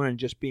they learned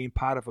just being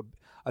part of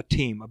a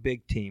team, a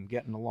big team,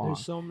 getting along.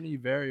 There's so many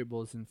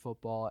variables in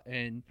football,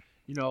 and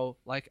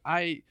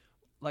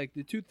like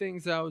the two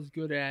things I was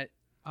good at,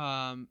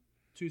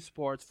 two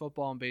sports,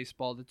 football and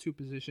baseball. The two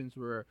positions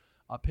were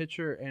a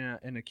pitcher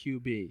and a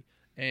QB,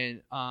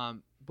 and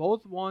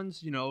both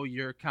ones,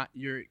 you're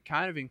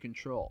kind of in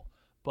control,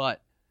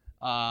 but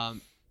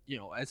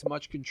as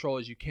much control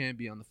as you can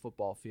be on the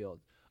football field.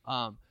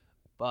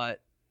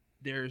 But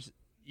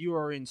you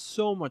are in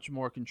so much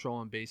more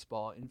control in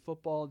baseball. In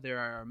football, there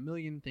are a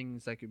million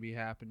things that could be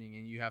happening,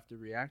 and you have to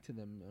react to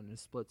them in a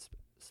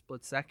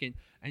split second,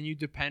 and you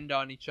depend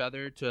on each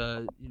other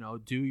to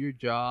do your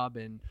job,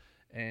 and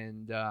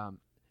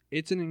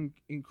it's an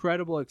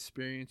incredible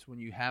experience when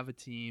you have a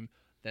team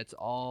that's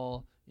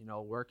all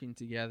working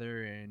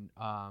together, and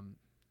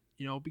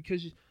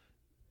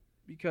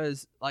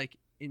because like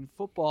in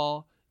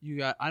football you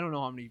got, I don't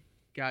know how many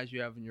guys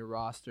you have in your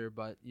roster,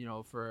 but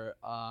for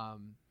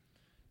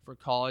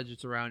college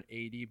it's around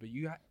 80, but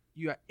you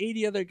got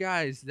 80 other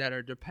guys that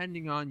are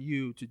depending on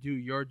you to do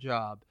your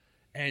job,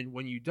 and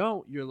when you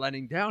don't, you're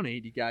letting down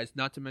 80 guys,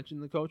 not to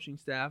mention the coaching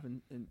staff,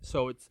 and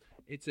so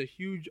it's a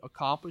huge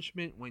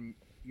accomplishment when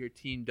your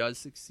team does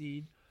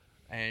succeed,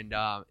 and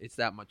it's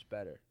that much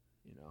better.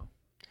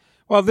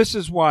 Well, this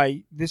is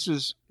why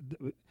it's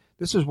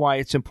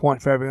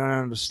important for everyone to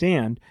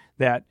understand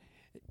that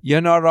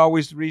you're not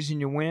always the reason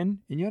you win,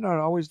 and you're not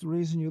always the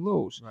reason you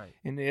lose. Right.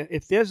 And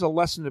if there's a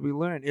lesson to be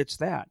learned, it's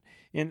that.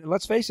 And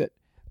let's face it,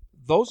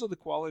 those are the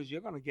qualities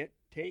you're going to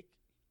take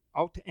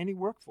out to any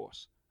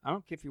workforce. I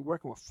don't care if you're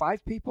working with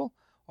 5 people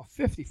or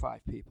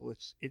 55 people.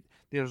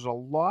 There's a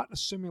lot of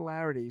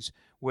similarities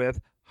with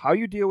how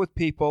you deal with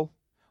people,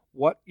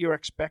 what your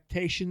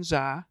expectations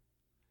are,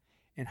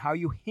 and how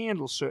you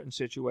handle certain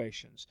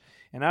situations.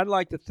 And I'd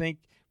like to think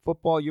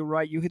football, you're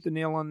right, you hit the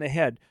nail on the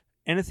head.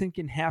 Anything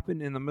can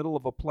happen in the middle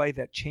of a play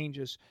that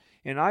changes.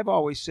 And I've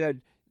always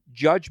said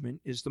judgment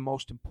is the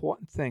most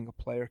important thing a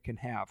player can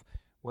have,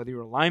 whether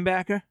you're a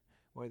linebacker,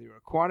 whether you're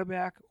a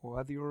quarterback, or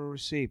whether you're a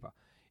receiver.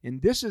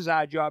 And this is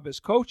our job as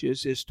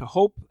coaches, is to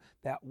hope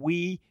that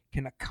we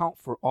can account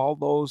for all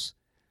those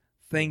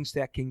things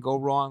that can go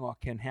wrong or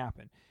can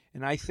happen.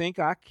 And I think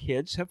our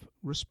kids have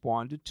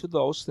responded to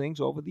those things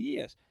over the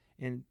years.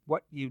 And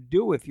what you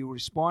do if you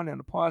respond in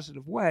a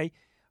positive way,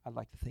 I'd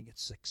like to think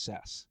it's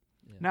success.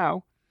 Yeah.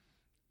 Now,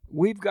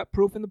 we've got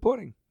proof in the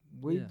pudding.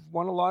 We've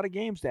won a lot of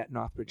games at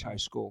Northbridge High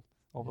School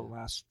over the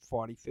last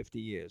 40, 50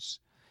 years.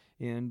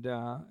 And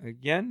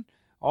again,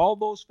 all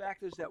those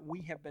factors that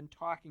we have been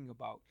talking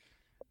about,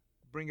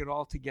 bring it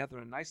all together,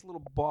 a nice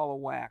little ball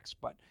of wax.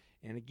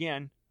 And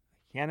again,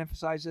 I can't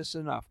emphasize this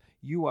enough,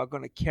 you are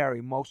going to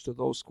carry most of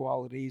those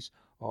qualities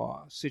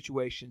or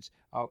situations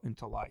out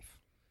into life.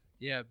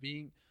 Yeah,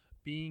 being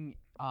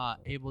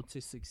able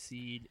to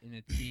succeed in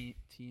a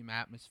team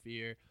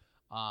atmosphere,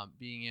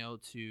 being able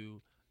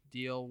to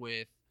deal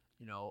with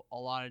a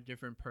lot of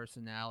different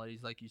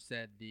personalities, like you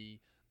said, the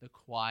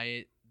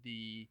quiet,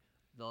 the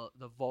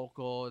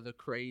vocal, the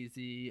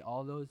crazy,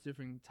 all those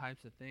different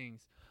types of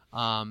things,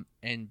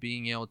 and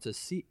being able to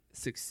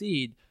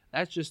succeed,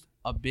 that's just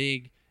a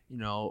big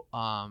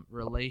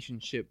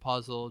relationship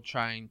puzzle,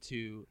 trying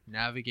to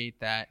navigate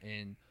that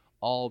and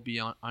all be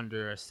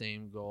under a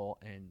same goal.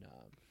 And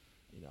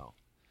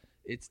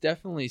it's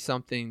definitely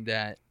something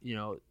that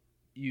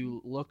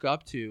you look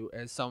up to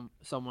as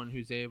someone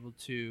who's able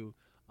to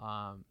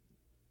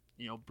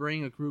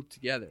bring a group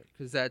together,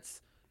 because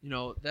that's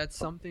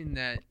something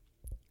that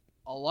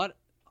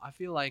I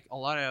feel like a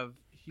lot of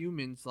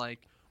humans,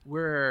 like,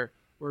 we're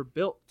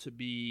built to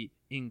be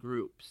in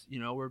groups.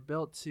 We're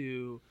built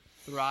to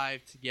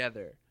thrive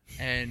together,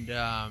 and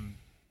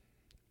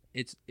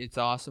it's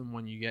awesome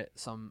when you get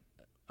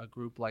a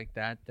group like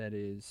that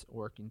is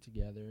working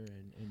together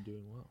and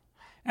doing well.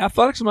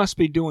 Athletics must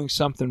be doing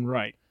something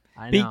right.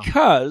 I know.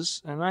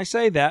 Because, and I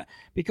say that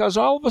because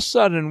all of a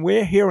sudden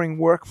we're hearing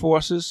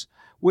workforces,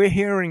 we're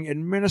hearing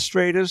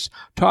administrators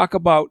talk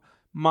about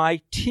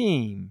my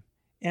team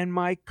and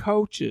my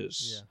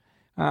coaches.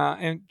 Yeah.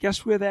 And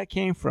guess where that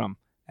came from?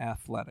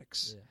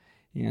 Athletics.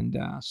 Yeah.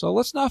 And so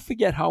let's not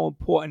forget how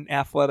important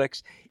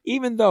athletics,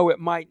 even though it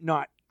might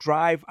not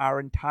drive our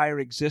entire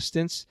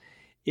existence,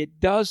 it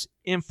does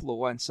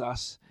influence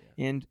us.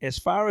 Yeah. And as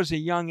far as a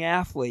young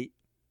athlete,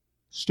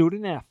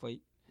 student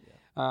athlete,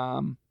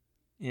 and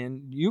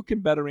you can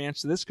better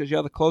answer this because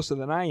you're the closer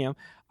than I am.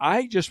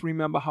 I just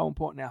remember how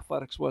important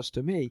athletics was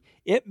to me.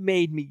 It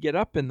made me get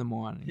up in the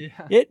morning.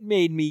 Yeah. It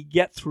made me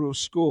get through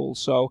school.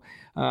 So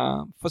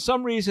for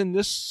some reason,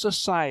 this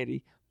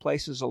society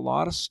places a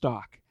lot of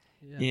stock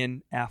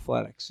in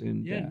athletics.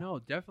 And no,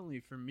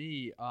 definitely for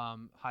me,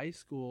 high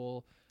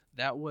school,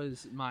 that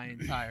was my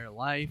entire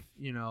life.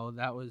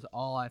 That was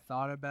all I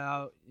thought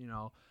about.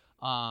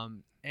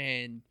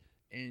 And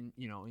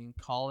in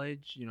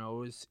college, it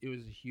was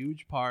a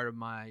huge part of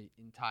my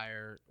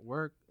entire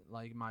work,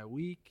 like my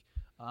week.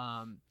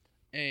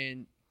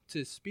 And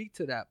to speak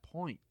to that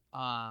point,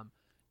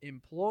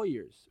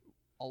 employers,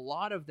 a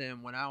lot of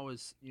them, when I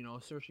was,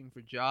 searching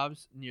for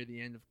jobs near the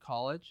end of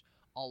college,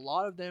 a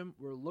lot of them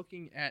were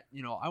looking at,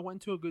 I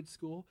went to a good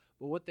school,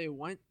 but what they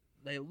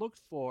looked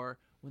for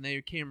when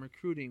they came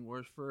recruiting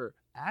was for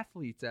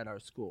athletes at our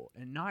school,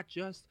 and not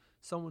just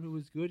someone who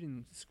was good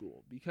in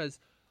school, because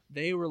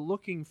they were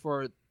looking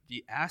for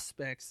the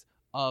aspects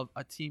of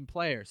a team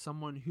player,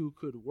 someone who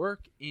could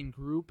work in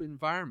group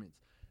environments.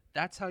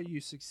 That's how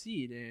you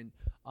succeed. And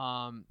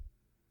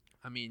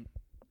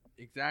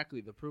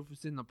exactly, the proof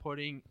is in the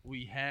pudding.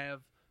 We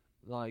have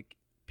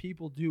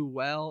people do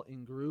well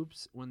in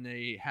groups when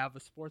they have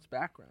a sports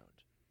background.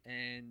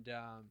 And,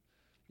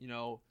 you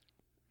know,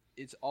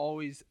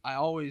 I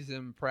always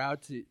am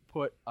proud to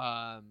put,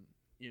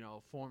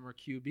 former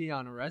QB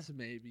on a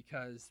resume,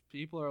 because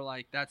people are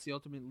like, that's the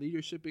ultimate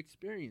leadership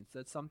experience.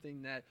 That's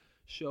something that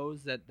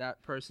shows that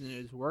that person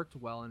has worked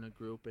well in a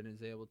group and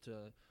is able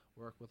to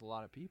work with a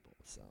lot of people.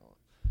 So,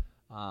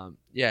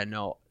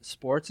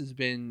 sports has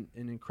been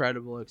an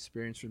incredible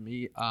experience for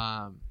me.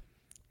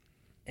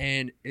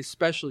 And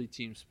especially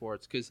team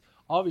sports, because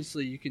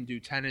obviously you can do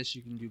tennis,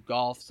 you can do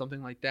golf,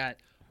 something like that,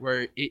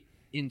 where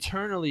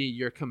internally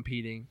you're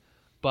competing,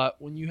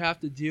 but when you have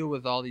to deal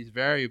with all these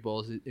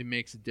variables, it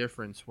makes a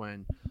difference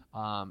when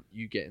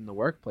you get in the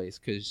workplace,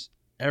 because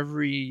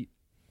every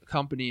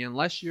company,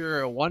 unless you're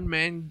a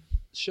one-man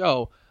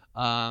show,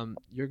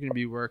 you're going to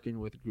be working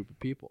with a group of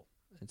people.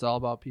 It's all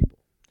about people.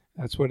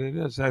 That's what it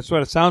is. That's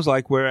what it sounds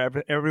like. Where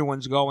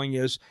everyone's going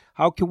is,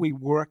 how can we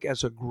work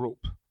as a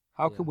group?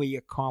 How can we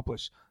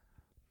accomplish?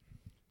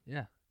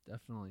 Yeah,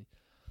 definitely.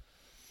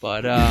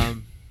 But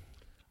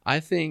I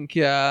think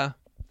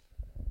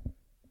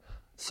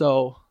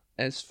so.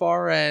 As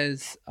far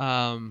as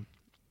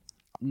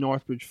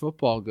Northbridge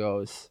football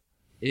goes,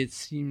 it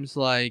seems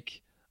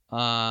like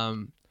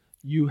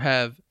you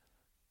have,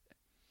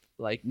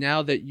 like,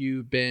 now that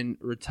you've been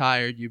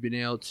retired, you've been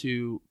able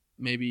to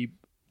maybe.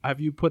 Have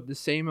you put the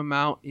same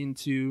amount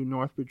into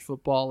Northbridge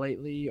football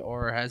lately,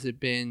 or has it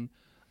been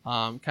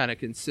kind of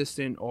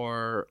consistent,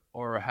 or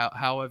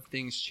how have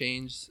things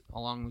changed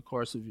along the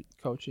course of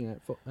coaching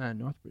at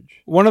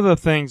Northbridge? One of the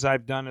things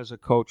I've done as a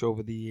coach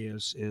over the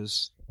years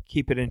is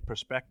keep it in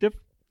perspective.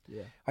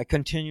 Yeah. I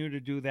continue to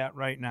do that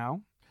right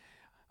now.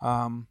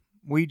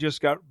 We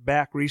just got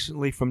back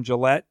recently from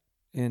Gillette,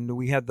 and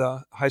we had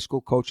the high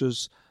school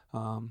coaches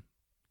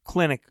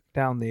clinic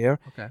down there.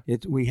 Okay.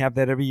 We have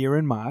that every year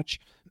in March,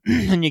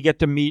 and you get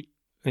to meet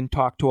and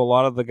talk to a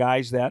lot of the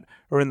guys that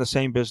are in the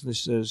same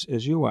business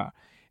as you are.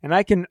 And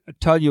I can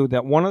tell you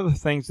that one of the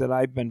things that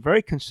I've been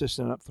very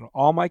consistent up through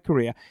all my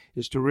career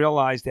is to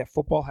realize that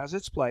football has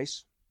its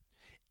place,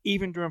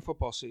 even during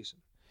football season.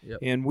 Yep.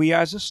 And we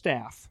as a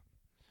staff,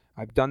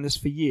 I've done this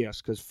for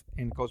years,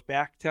 and it goes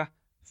back to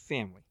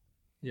family.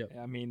 Yeah.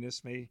 I mean,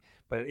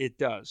 but it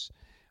does.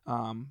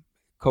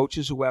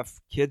 Coaches who have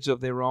kids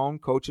of their own,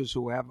 coaches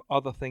who have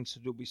other things to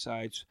do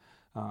besides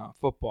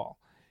football,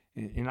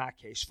 in our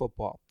case,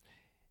 football.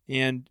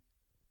 And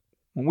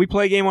when we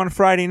play a game on a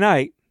Friday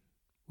night,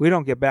 we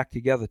don't get back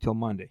together till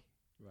Monday.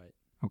 Right.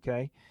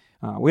 Okay?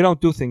 We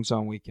don't do things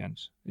on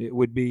weekends. It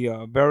would be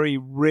a very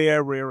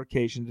rare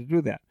occasion to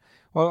do that.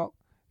 Well,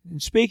 in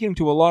speaking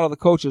to a lot of the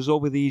coaches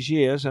over these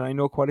years, and I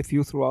know quite a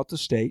few throughout the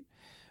state,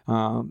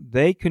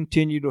 they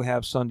continue to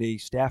have Sunday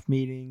staff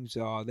meetings,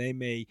 or they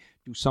may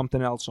do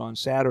something else on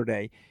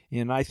Saturday.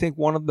 And I think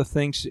one of the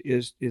things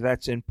is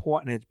that's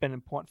important, it's been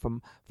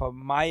important for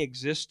my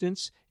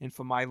existence and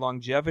for my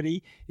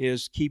longevity,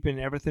 is keeping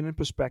everything in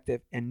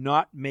perspective and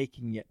not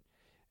making it,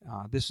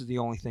 this is the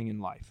only thing in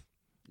life.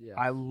 Yeah.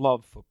 I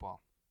love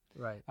football.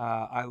 Right.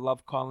 I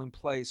love calling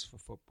plays for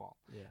football.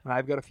 Yeah. And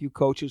I've got a few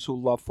coaches who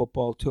love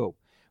football too,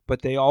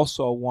 but they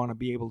also want to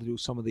be able to do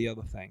some of the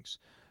other things.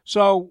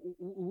 So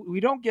we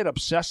don't get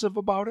obsessive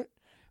about it.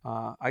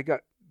 I got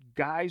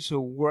guys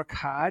who work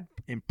hard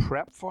and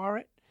prep for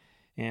it,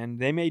 and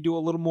they may do a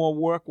little more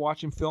work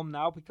watching film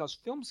now, because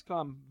films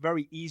come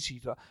very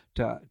easy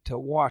to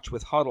watch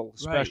with Huddle,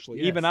 especially.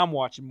 Right, yes. Even I'm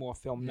watching more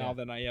film now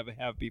than I ever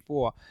have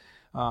before.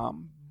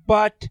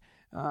 But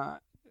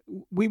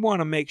we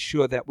want to make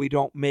sure that we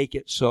don't make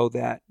it so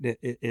that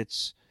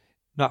it's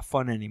not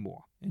fun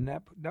anymore. And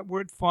that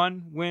word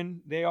fun,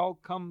 when they all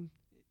come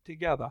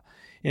together.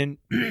 And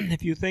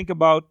if you think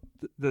about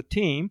the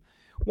team,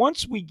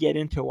 once we get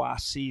into our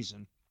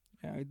season,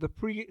 the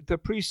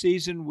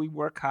preseason, we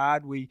work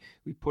hard, we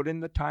put in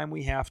the time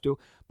we have to.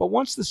 But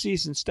once the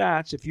season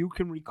starts, if you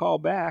can recall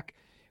back,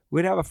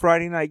 we'd have a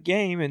Friday night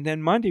game, and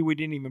then Monday we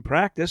didn't even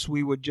practice.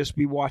 We would just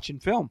be watching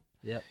film.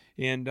 Yep.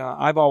 And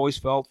I've always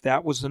felt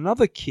that was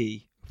another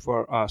key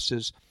for us,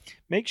 is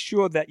make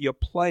sure that your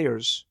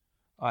players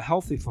are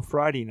healthy for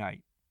Friday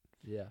night.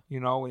 Yeah. You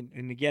know,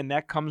 and again,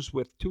 that comes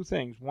with two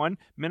things. One,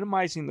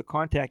 minimizing the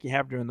contact you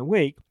have during the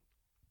week,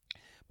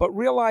 but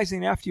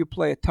realizing after you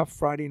play a tough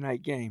Friday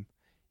night game,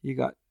 you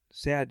got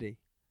Saturday,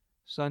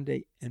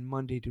 Sunday, and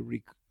Monday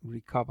to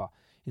recover.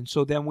 And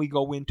so then we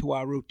go into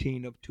our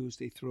routine of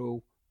Tuesday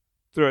through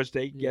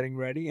Thursday, getting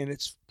ready, and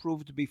it's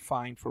proved to be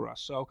fine for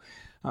us. So,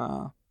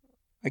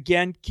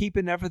 again,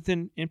 keeping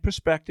everything in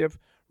perspective,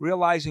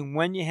 realizing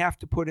when you have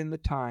to put in the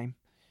time,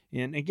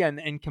 and again,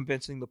 and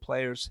convincing the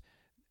players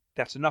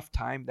that's enough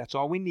time. That's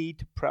all we need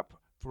to prep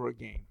for a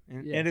game.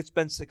 And it's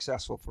been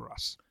successful for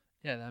us.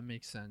 Yeah, that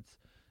makes sense.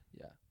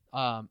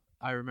 Yeah.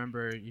 I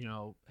remember,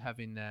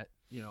 having that,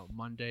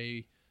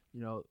 Monday,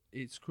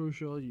 it's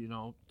crucial,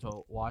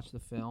 to watch the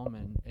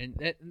film.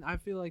 And I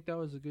feel like that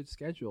was a good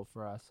schedule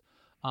for us.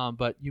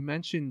 But you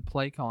mentioned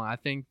play calling. I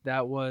think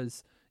that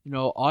was,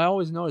 I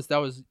always noticed that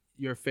was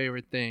your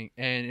favorite thing.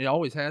 And it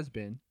always has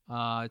been,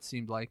 it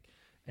seemed like.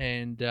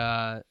 And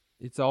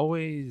it's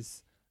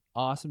always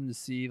awesome to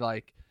see.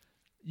 Like,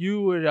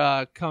 you would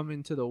come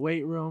into the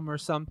weight room or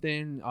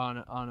something on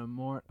a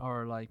more,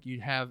 or like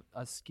you'd have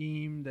a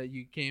scheme that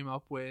you came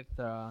up with,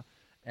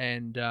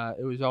 and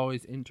it was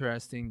always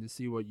interesting to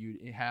see what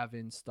you have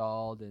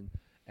installed,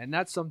 and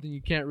that's something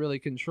you can't really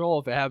control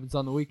if it happens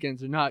on the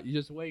weekends or not. You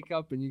just wake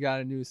up and you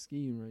got a new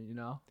scheme, you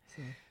know.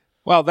 So.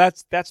 Well,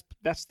 that's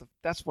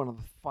one of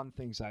the fun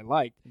things I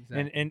like,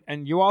 Exactly.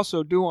 and you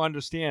also do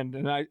understand,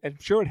 and I'm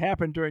sure it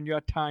happened during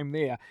your time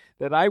there,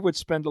 that I would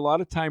spend a lot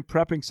of time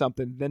prepping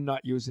something, then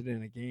not use it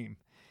in a game,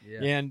 Yeah.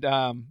 and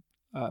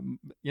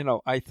you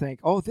know, I think,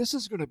 oh, this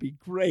is going to be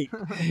great,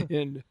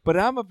 but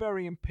I'm a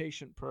very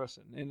impatient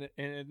person,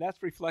 and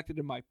that's reflected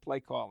in my play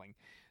calling,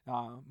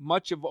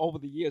 much of over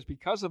the years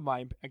because of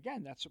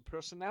that's a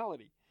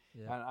personality.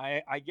 Yeah.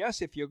 And I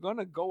guess if you're going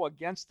to go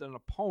against an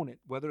opponent,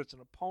 whether it's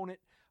an opponent,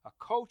 a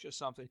coach or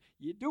something,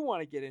 you do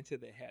want to get into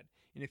their head.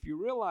 And if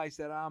you realize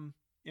that I'm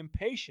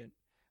impatient,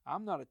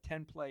 I'm not a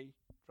 10-play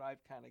drive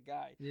kind of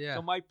guy. Yeah.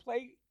 So my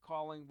play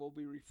calling will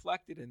be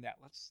reflected in that.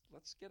 Let's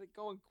get it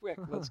going quick.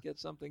 Let's get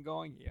something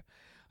going here.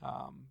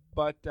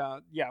 But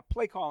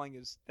play calling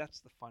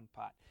that's the fun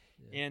part.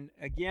 Yeah. And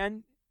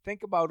again,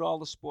 think about all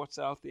the sports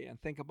out there and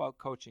think about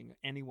coaching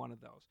any one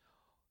of those.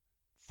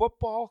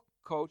 Football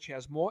coach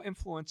has more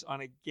influence on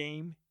a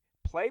game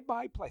play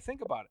by play. Think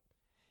about it.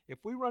 If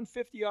we run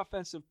 50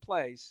 offensive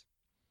plays,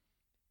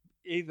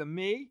 either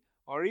me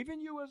or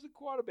even you as the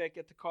quarterback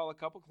get to call a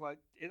couple.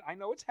 I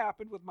know it's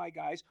happened with my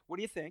guys. What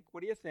do you think?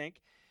 What do you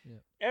think? Yeah.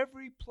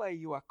 Every play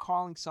you are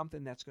calling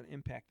something that's going to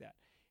impact that.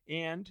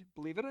 And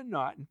believe it or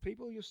not, and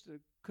people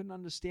couldn't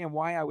understand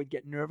why I would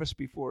get nervous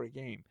before a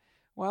game.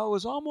 Well, it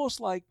was almost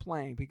like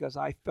playing because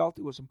I felt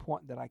it was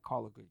important that I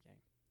call a good game.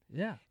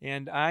 Yeah.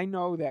 And I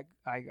know that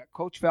I got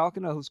Coach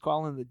Falconer who's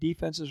calling the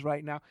defenses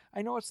right now.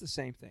 I know it's the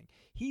same thing.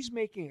 He's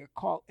making a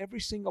call every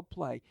single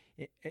play,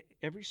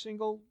 every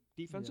single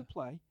defensive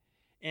play,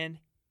 and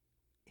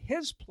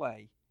his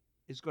play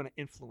is going to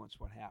influence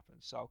what happens.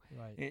 So,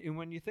 right. And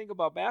when you think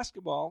about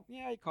basketball,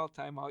 you call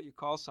timeout, you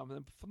call something.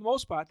 But for the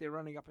most part, they're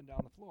running up and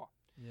down the floor.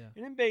 Yeah.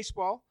 And in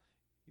baseball,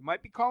 you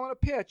might be calling a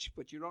pitch,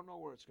 but you don't know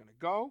where it's going to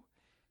go.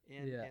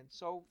 And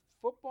so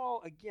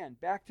football, again,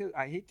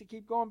 I hate to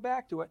keep going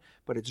back to it,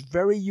 but it's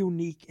very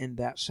unique in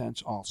that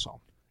sense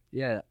also.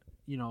 Yeah,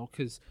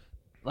 because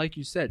like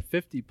you said,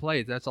 50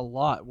 plays, that's a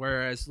lot.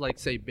 Whereas, like,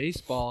 say,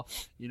 baseball,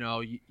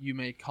 you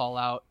may call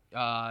out,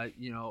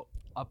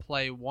 a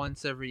play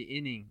once every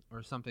inning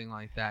or something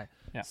like that.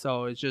 Yeah.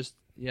 So it's just,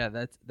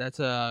 that's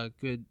a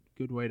good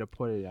way to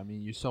put it. I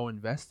mean, you're so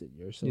invested.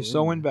 You're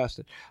so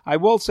invested. I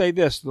will say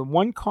this. The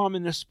one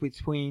commonness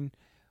between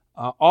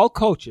all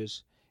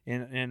coaches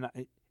and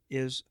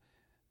is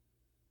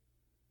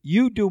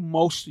you do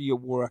most of your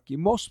work. Your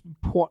most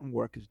important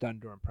work is done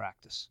during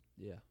practice.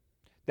 Yeah.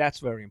 That's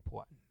very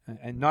important.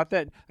 And not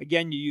that,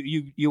 again,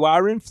 you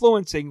are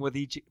influencing with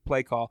each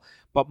play call,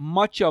 but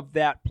much of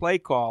that play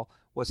call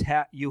was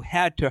you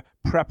had to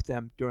prep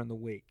them during the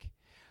week.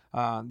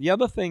 The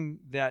other thing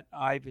that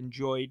I've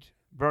enjoyed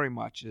very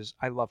much is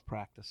I love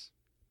practice.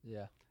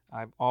 Yeah.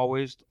 I've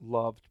always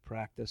loved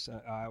practice.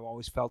 I've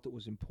always felt it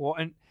was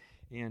important,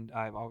 and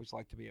I've always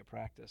liked to be at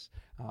practice.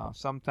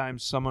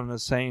 Sometimes someone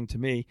is saying to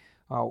me,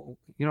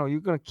 you're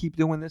going to keep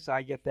doing this.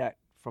 I get that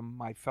from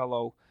my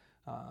fellow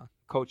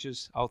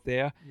coaches out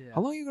there. Yeah.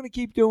 How long are you going to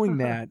keep doing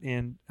that?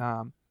 And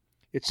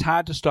it's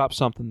hard to stop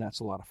something that's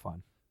a lot of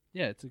fun.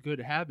 Yeah, it's a good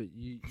habit.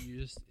 You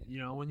just,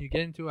 when you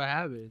get into a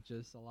habit, it's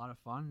just a lot of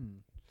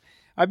fun.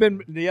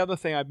 The other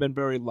thing I've been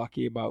very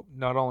lucky about,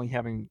 not only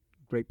having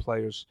great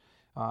players,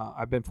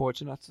 I've been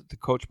fortunate to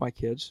coach my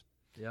kids.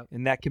 Yep.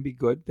 And that can be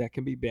good, that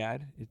can be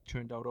bad. It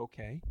turned out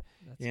okay.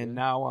 That's and good.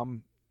 Now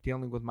I'm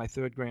dealing with my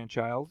third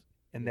grandchild,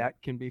 and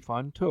that can be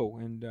fun too.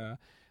 And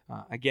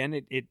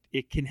again,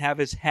 it can have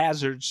its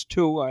hazards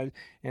too, and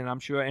I'm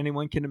sure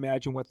anyone can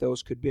imagine what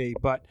those could be.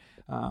 But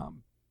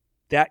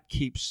that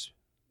keeps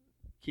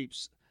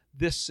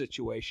this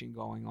situation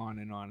going on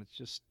and on. It's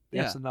just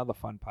that's another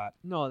fun part.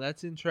 No,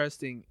 that's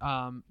interesting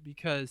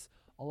because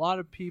a lot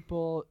of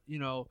people,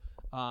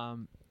 I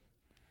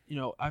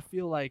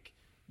feel like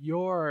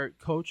your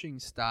coaching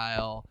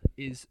style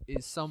is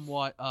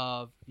somewhat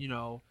of,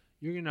 you're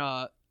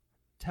gonna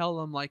tell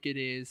them like it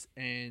is,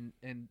 and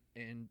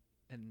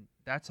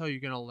that's how you're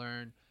gonna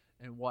learn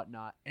and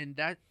whatnot,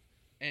 and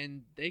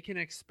they can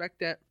expect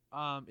that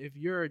if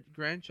you're a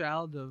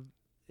grandchild of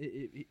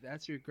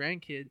that's your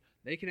grandkid,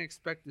 they can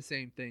expect the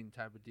same thing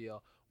type of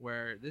deal,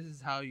 where this is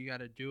how you got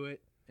to do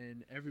it,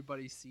 and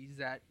everybody sees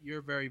that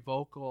you're very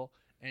vocal,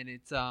 and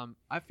it's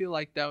I feel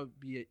like that would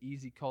be an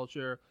easy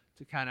culture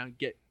to kind of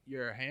get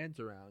your hands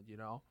around,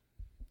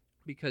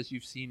 because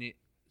you've seen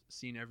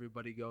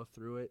everybody go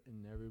through it,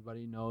 and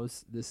everybody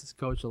knows this is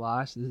Coach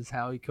Lach. This is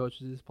how he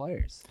coaches his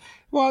players.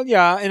 Well,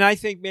 yeah, and I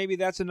think maybe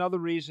that's another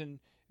reason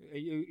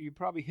you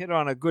probably hit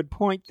on a good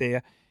point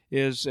there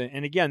is,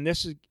 and again,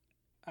 this is,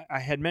 I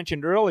had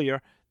mentioned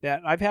earlier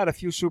that I've had a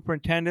few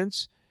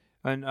superintendents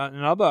and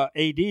other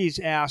ADs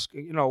ask,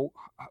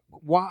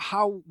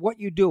 what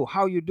you do,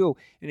 how you do.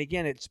 And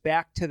again, it's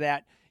back to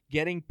that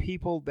getting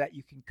people that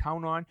you can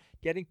count on,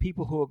 getting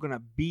people who are going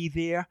to be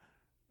there.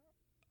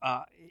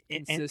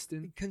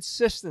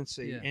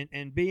 Consistency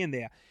and being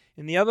there.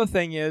 And the other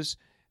thing is,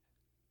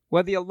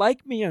 whether you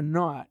like me or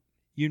not,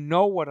 you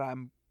know what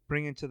I'm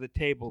bringing to the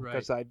table,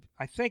 because I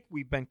think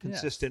we've been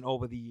consistent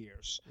over the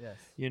years. Yes.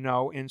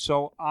 And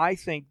so I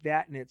think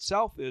that in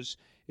itself is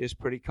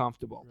pretty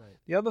comfortable. Right.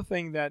 The other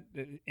thing that,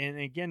 and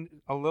again,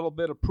 a little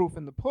bit of proof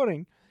in the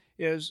pudding,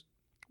 is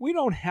we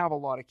don't have a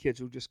lot of kids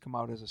who just come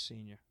out as a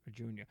senior or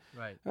junior.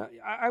 Right.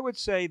 I would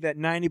say that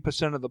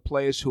 90% of the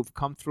players who've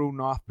come through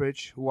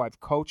Northbridge, who I've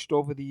coached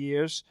over the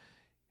years,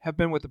 have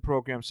been with the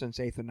program since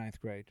 8th or 9th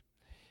grade.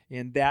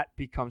 And that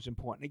becomes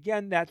important.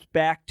 Again, that's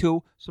back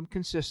to some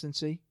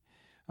consistency.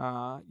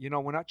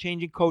 We're not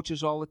changing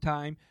coaches all the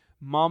time.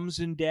 Moms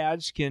and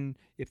dads can,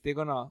 if they're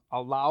going to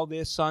allow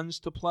their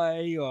sons to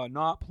play or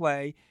not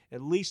play,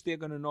 at least they're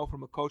going to know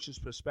from a coach's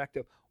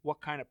perspective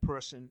what kind of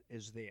person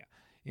is there.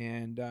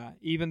 And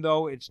even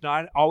though it's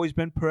not always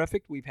been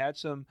perfect, we've had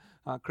some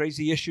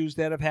crazy issues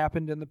that have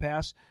happened in the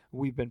past.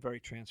 We've been very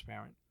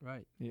transparent.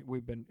 Right.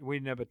 We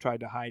never tried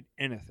to hide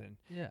anything.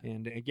 Yeah.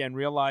 And again,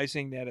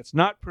 realizing that it's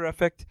not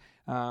perfect.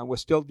 We're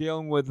still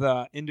dealing with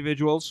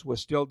individuals. We're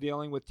still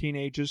dealing with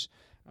teenagers.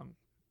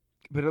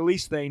 But at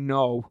least they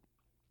know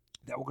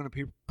that we're going to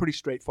be pretty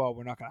straightforward.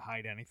 We're not going to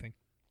hide anything.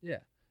 Yeah.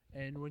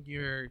 And when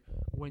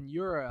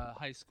you're a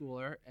high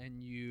schooler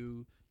and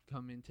you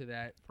come into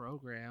that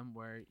program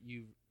where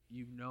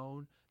you've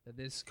known that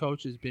this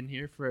coach has been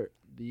here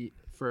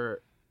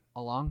for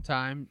a long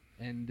time,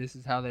 and this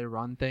is how they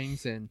run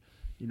things, and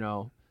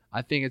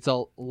I think it's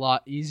a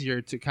lot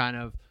easier to kind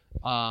of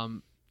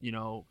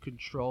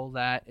control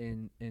that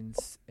and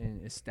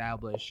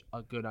establish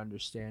a good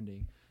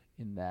understanding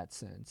in that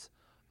sense.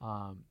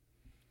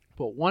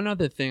 But one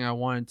other thing I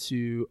wanted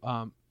to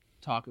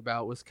talk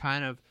about was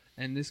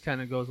and this kind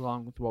of goes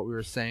along with what we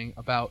were saying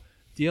about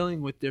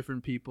dealing with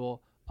different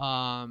people,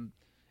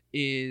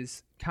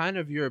 is kind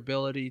of your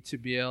ability to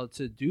be able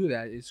to do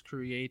that, is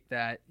create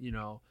that,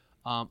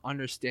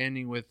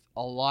 understanding with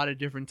a lot of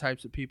different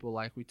types of people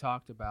like we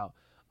talked about.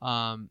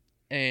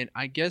 And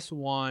I guess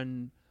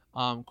one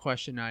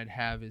question I'd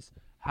have is,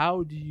 how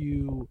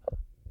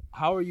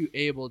are you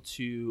able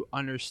to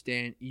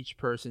understand each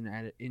person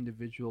at an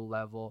individual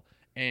level?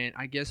 And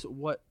I guess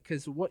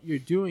because what you're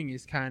doing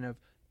is kind of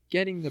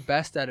getting the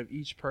best out of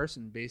each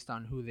person based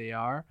on who they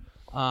are.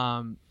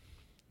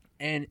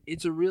 And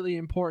it's a really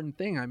important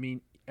thing. I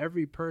mean,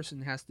 every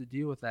person has to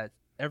deal with that.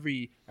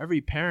 Every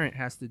parent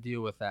has to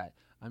deal with that.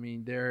 I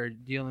mean, they're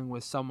dealing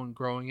with someone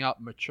growing up,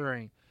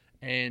 maturing,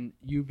 and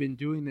you've been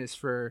doing this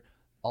for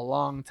a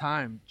long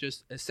time,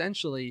 just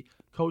essentially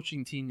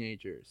coaching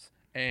teenagers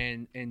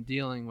and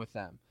dealing with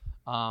them.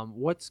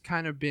 What's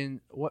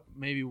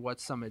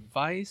some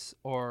advice,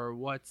 or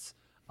what's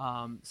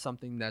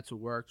something that's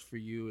worked for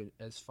you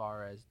as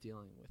far as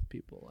dealing with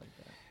people like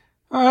that?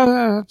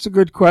 That's a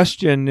good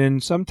question,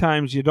 and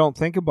sometimes you don't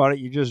think about it,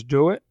 you just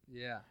do it.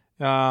 Yeah.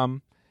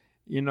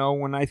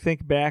 When I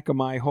think back of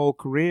my whole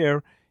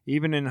career,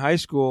 even in high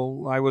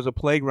school, I was a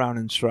playground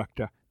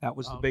instructor. That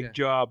was the big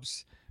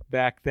jobs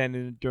back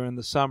then during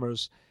the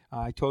summers.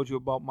 I told you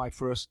about my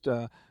first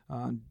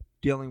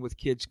dealing with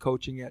kids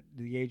coaching at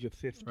the age of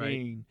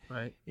 15.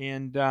 Right.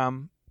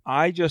 And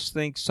I just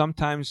think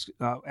sometimes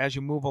as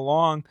you move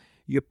along,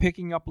 you're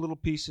picking up little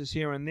pieces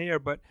here and there,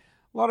 but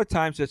a lot of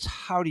times it's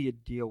how do you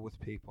deal with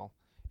people.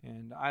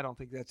 And I don't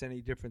think that's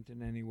any different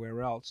than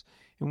anywhere else.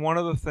 And one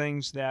of the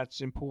things that's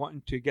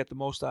important to get the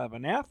most out of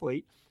an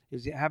athlete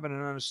is having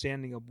an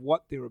understanding of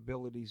what their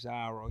abilities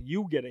are, or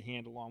you get a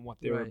handle on what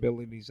their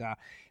abilities are,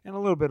 and a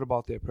little bit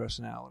about their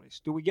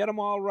personalities. Do we get them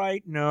all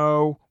right?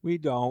 No, we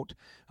don't.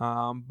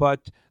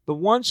 But the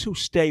ones who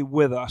stay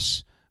with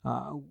us,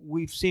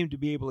 we seem to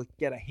be able to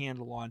get a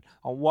handle on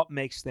what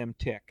makes them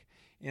tick.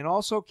 And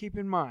also keep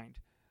in mind,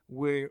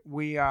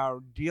 we are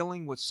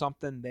dealing with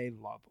something they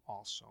love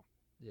also.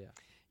 Yeah.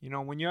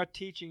 When you're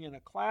teaching in a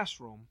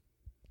classroom,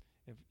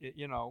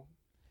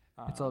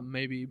 it's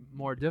maybe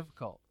more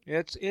difficult.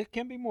 It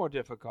can be more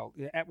difficult,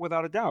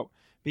 without a doubt,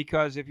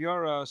 because if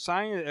you're a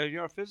science or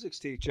you're a physics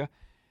teacher,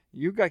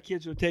 you've got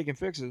kids who are taking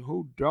fixes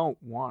who don't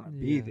want to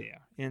be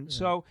there, and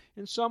so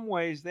in some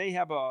ways they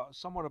have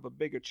somewhat of a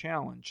bigger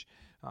challenge.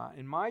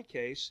 In my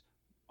case,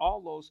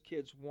 all those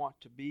kids want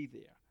to be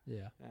there.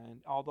 Yeah.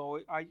 And although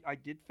I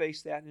did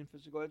face that in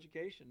physical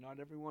education, not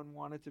everyone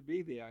wanted to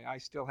be there. I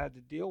still had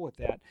to deal with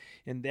that,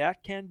 and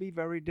that can be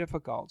very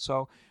difficult.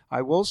 So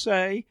I will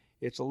say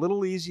it's a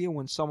little easier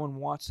when someone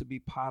wants to be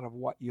part of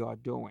what you're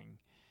doing.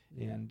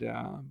 Yeah. And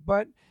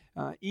but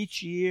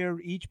each year,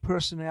 each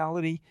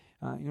personality,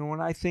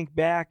 when I think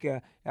back,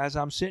 as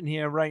I'm sitting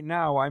here right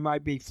now, I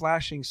might be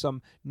flashing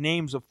some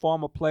names of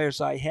former players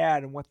I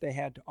had and what they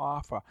had to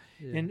offer.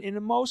 Yeah. And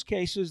in most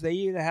cases, they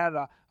either had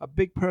a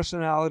big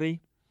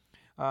personality,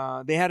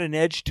 they had an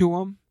edge to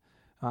them,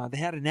 they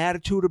had an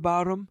attitude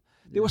about them.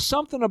 There was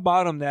something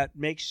about them that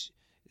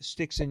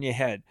sticks in your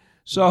head.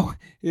 So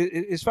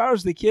as far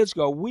as the kids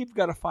go, we've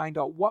got to find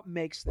out what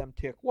makes them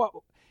tick.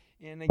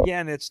 And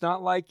again, it's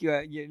not like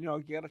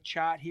you get a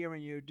chart here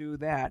and you do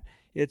that.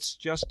 It's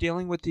just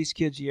dealing with these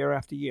kids year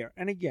after year.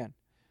 And again,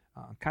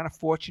 I'm kind of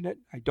fortunate.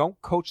 I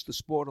don't coach the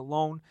sport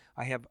alone.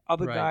 I have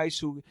other guys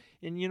who,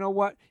 and you know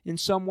what? In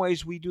some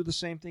ways, we do the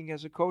same thing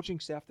as a coaching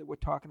staff that we're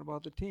talking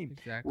about the team.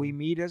 Exactly. We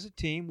meet as a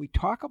team. We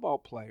talk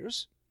about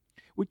players.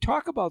 We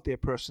talk about their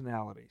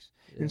personalities.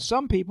 Yeah. And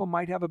some people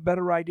might have a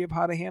better idea of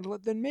how to handle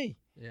it than me.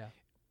 Yeah.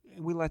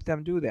 And we let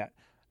them do that.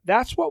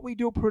 That's what we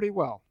do pretty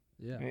well.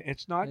 Yeah.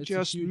 It's not It's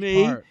just a huge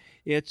me. part.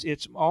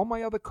 It's all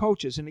my other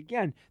coaches. And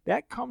again,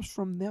 that comes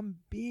from them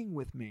being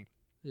with me.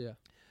 Yeah.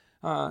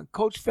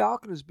 Coach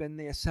Falcon has been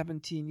there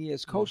 17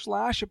 years. Coach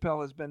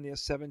Lachapelle has been there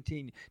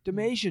 17.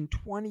 Demasian,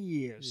 20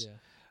 years. Yeah.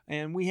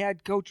 And we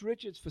had Coach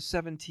Richards for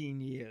 17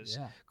 years.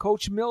 Yeah.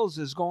 Coach Mills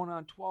is going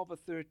on 12 or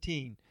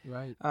 13.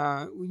 Right.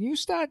 When you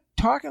start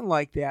talking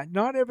like that,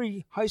 not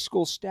every high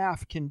school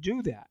staff can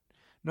do that.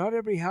 Not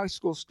every high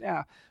school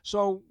staff.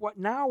 So what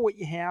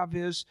you have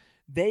is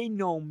they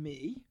know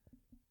me.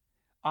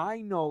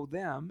 I know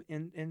them.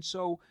 And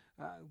so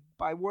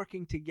by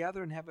working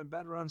together and having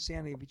better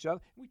understanding of each other,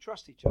 we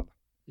trust each other.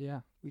 Yeah.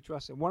 We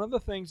trust it. One of the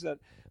things that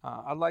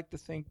I like to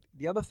think,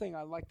 the other thing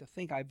I like to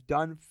think I've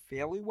done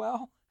fairly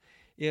well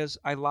is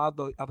I allowed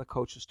the other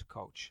coaches to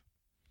coach.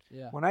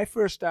 Yeah. When I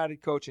first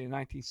started coaching in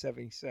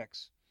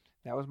 1976,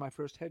 that was my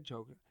first head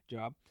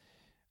job.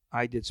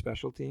 I did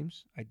special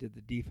teams. I did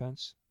the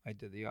defense. I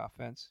did the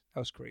offense.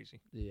 That was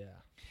crazy. Yeah.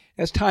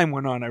 As time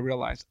went on, I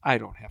realized I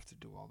don't have to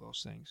do all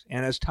those things.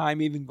 And as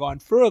time even gone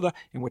further,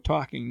 and we're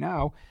talking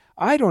now,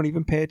 I don't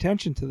even pay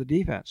attention to the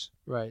defense.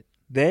 Right.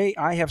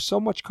 I have so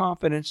much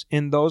confidence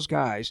in those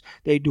guys.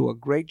 They do a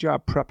great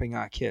job prepping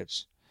our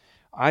kids.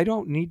 I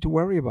don't need to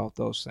worry about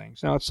those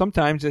things. Now,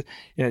 sometimes, a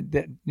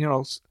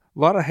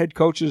lot of head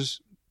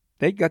coaches,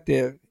 they got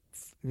their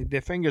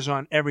fingers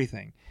on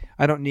everything.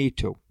 I don't need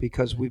to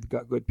because we've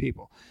got good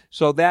people.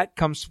 So that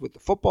comes with the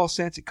football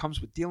sense. It comes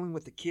with dealing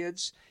with the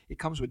kids. It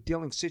comes with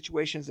dealing with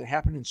situations that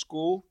happen in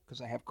school because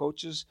I have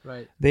coaches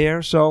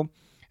there. So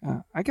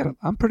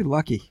I'm pretty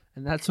lucky.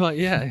 And that's why,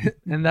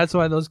 and that's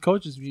why those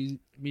coaches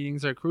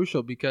meetings are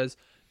crucial, because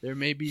there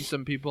may be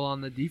some people on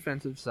the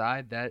defensive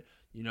side that,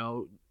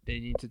 they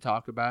need to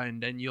talk about,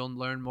 and then you'll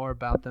learn more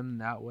about them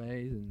that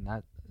way.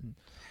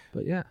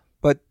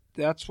 But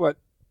that's what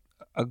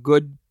a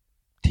good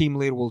team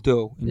leader will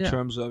do in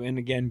terms of, and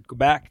again, go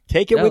back,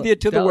 take it with you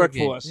to the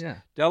workforce. Yeah.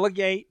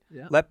 Delegate,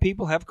 let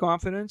people have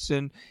confidence,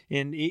 and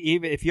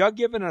even if you're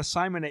given an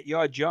assignment at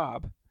your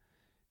job,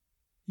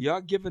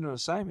 you're given an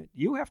assignment,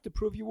 you have to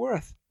prove your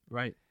worth.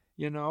 Right.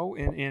 And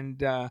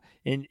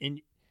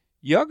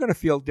you're going to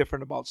feel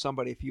different about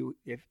somebody if you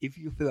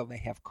feel they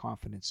have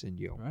confidence in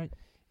you. Right.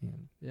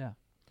 Yeah.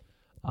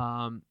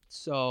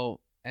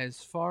 So as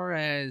far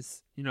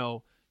as,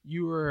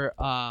 you were,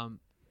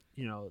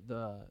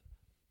 the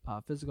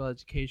physical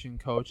education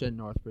coach at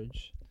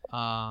Northbridge,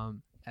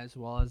 as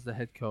well as the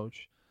head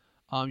coach.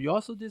 You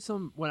also did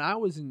some, when I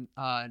was in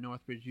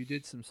Northbridge, you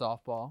did some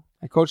softball.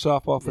 I coached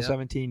softball for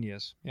 17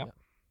 years. Yep.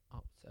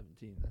 Oh,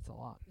 17. That's a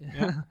lot.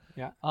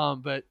 Yeah.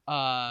 But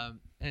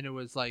and it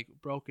was like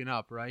broken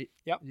up, right?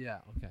 Yep. Yeah.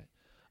 Okay.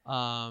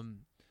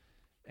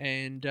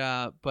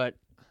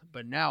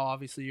 But now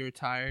obviously you're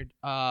retired.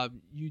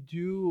 You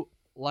do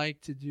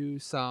like to do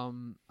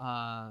some,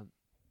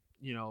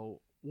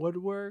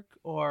 woodwork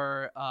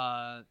or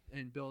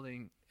and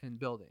building,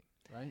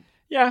 right?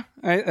 Yeah,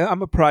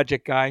 I'm a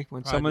project guy.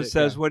 When someone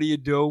says, yeah. "What do you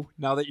do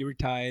now that you're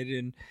retired?"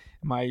 and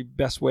my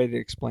best way to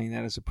explain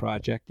that is a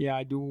project. Yeah,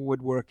 I do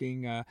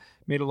woodworking.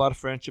 Made a lot of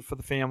furniture for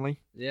the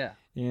family. Yeah.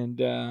 And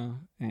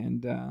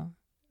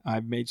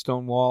I've made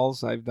stone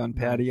walls. I've done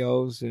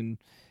patios and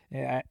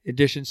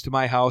additions to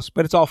my house,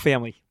 but it's all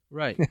family.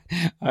 Right.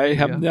 I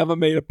have never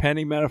made a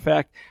penny. Matter of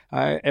fact,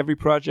 every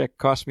project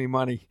costs me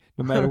money,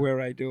 no matter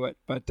where I do it.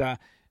 But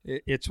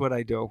it's what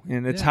I do,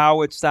 and it's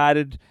how it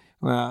started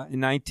in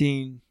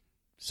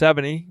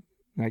 1970.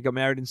 I got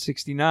married in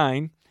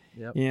 '69,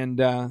 and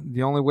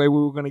the only way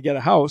we were going to get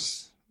a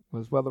house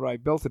was whether I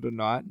built it or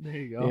not. There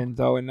you go. And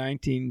though in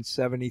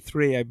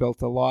 1973 I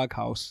built a log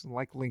house,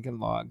 like Lincoln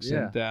Logs,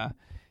 and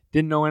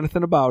didn't know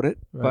anything about it,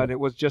 but it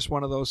was just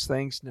one of those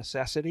things,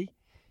 necessity.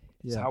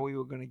 It's how we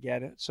were going to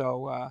get it.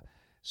 So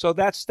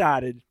that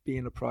started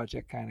being a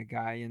project kind of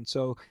guy. And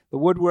so the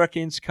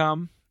woodworking's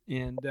come,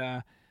 and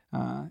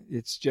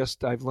it's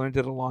just I've learned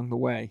it along the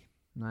way.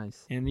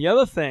 Nice. And the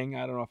other thing,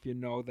 I don't know if you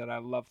know, that I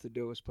love to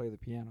do is play the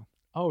piano.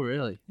 Oh,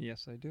 really?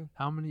 Yes, I do.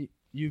 How many?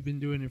 You've been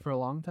doing it for a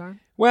long time?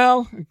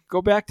 Well,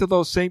 go back to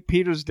those St.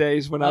 Peter's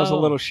days when I was a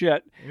little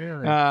shit.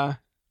 Really? I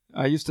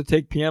used to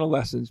take piano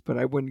lessons, but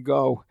I wouldn't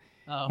go.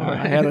 Oh,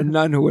 I had a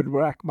nun who would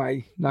rack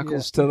my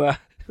knuckles to the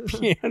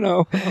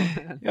piano.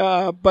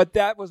 But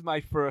that was my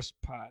first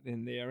part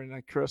in there, and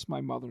I cursed my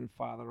mother and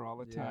father all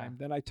the time.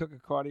 Then I took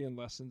accordion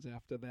lessons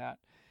after that.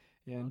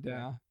 And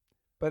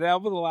But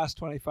over the last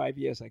 25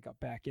 years, I got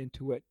back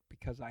into it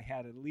because I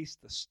had at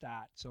least the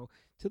start. So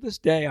to this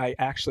day, I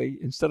actually,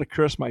 instead of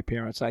curse my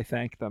parents, I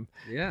thank them.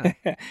 Yeah.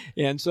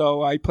 And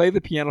so I play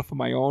the piano for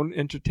my own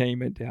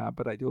entertainment,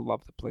 but I do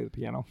love to play the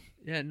piano.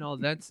 Yeah, no,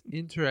 that's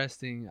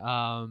interesting.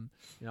 I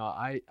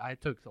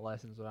took the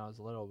lessons when I was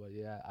little, but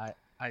yeah,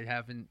 I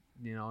haven't,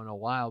 in a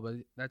while, but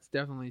that's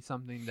definitely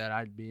something that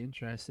I'd be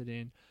interested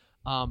in.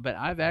 But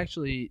I've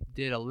actually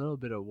did a little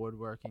bit of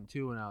woodworking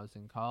too when I was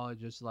in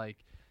college, just like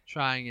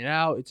trying it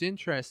out. It's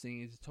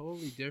interesting. It's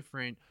totally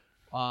different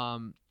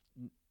that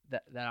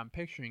I'm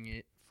picturing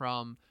it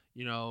from,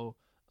 a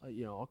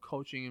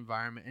coaching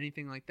environment,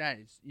 anything like that.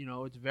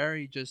 It's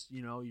very just,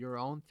 your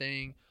own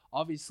thing.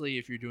 Obviously,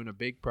 if you're doing a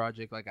big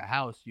project like a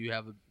house,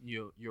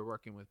 you're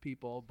working with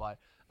people, but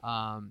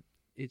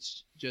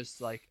it's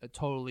just like a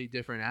totally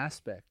different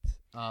aspect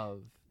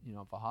of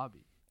a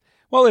hobby.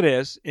 Well, it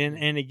is,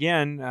 and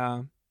again,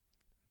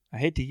 I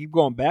hate to keep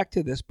going back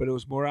to this, but it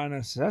was more on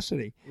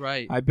necessity.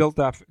 Right. I built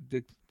up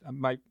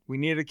we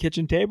needed a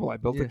kitchen table. I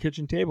built Yeah. a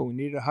kitchen table. We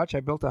needed a hutch. I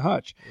built a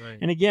hutch. Right.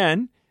 And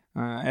again,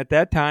 at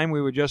that time, we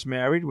were just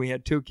married. We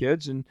had 2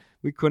 kids, and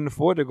we couldn't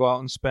afford to go out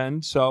and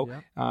spend. So,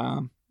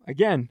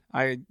 again,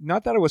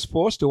 not that I was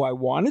forced to. I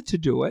wanted to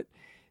do it,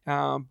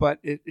 but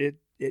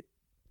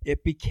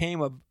it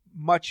became a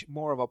much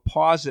more of a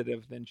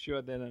positive than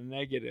a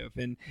negative.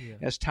 And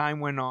as time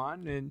went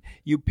on, and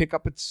you pick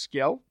up a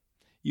skill,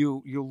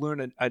 you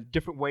learn a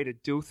different way to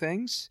do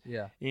things.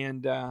 Yeah.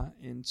 And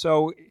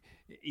so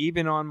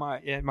even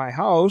at my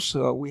house,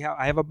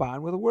 I have a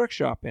barn with a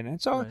workshop in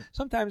it. So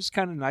sometimes it's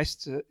kind of nice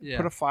to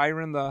put a fire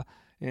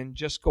and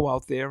just go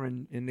out there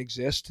and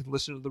exist,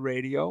 listen to the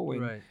radio,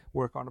 and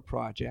work on a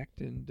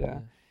project. And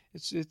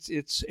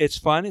it's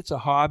fun. It's a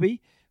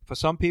hobby. For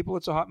some people,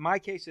 it's in my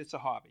case, it's a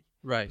hobby.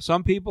 Right. For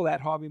some people,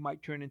 that hobby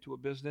might turn into a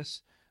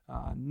business.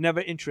 Never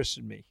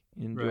interested me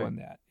in doing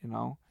that.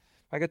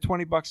 I got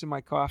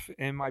 $20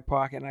 in my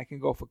pocket, and I can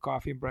go for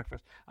coffee and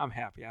breakfast. I'm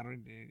happy. I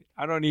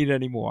don't need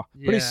any more.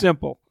 Yeah. Pretty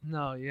simple.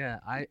 No, yeah,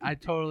 I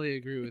totally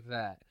agree with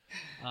that.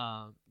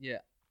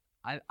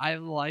 I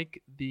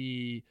like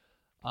the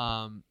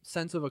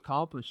sense of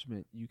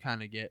accomplishment you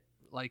kind of get,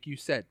 like you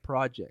said,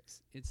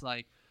 projects. It's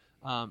like,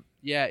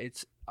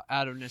 it's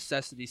out of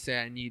necessity. Say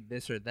I need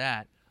this or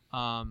that,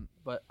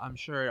 but I'm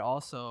sure it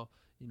also,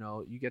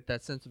 you get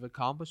that sense of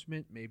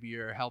accomplishment. Maybe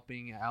you're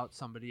helping out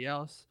somebody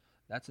else.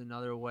 That's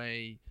another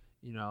way,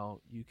 you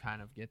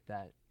kind of get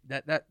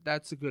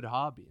that's a good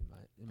hobby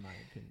in my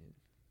opinion.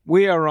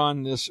 We are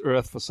on this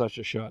earth for such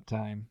a short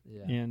time.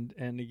 Yeah.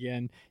 And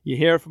again, you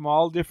hear from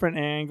all different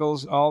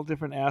angles, all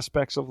different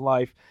aspects of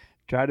life.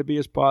 Try to be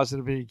as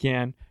positive as you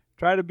can.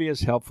 Try to be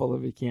as helpful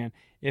as you can.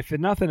 If for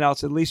nothing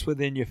else, at least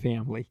within your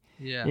family.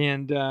 Yeah.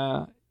 And,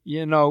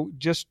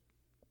 just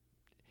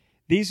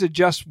these are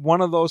just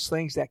one of those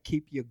things that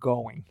keep you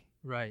going.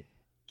 Right.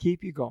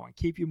 Keep you going.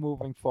 Keep you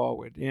moving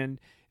forward. And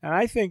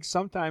I think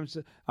sometimes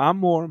I'm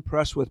more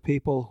impressed with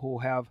people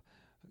who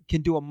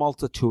can do a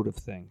multitude of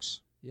things.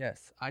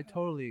 Yes, I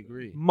totally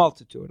agree.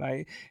 Multitude.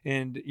 I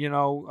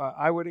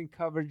would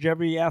encourage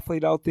every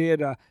athlete out there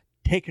to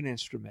take an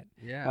instrument.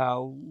 Yeah.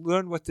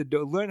 Learn what to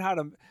do. Learn how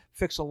to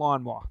fix a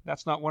lawnmower.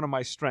 That's not one of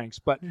my strengths,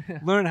 but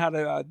learn how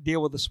to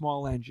deal with a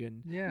small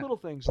engine. Yeah. Little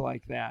things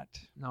like that.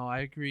 No,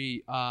 I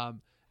agree.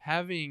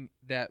 Having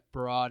that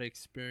broad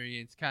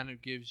experience kind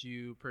of gives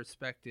you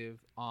perspective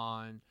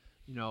on,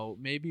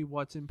 maybe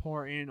what's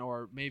important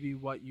or maybe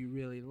what you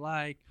really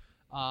like.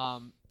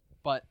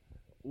 But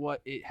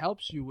what it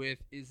helps you with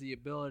is the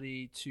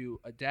ability to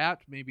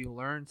adapt, maybe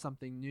learn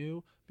something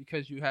new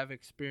because you have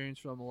experience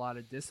from a lot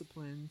of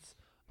disciplines.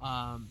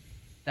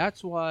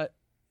 That's what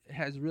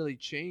has really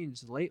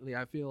changed lately.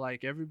 I feel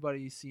like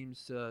everybody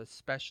seems to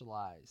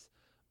specialize,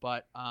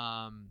 but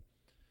I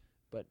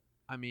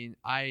mean,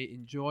 I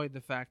enjoyed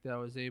the fact that I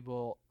was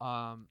able,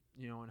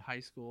 in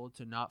high school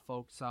to not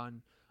focus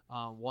on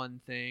one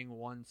thing,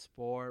 one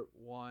sport,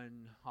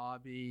 one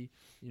hobby,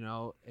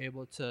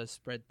 able to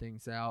spread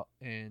things out.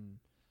 And,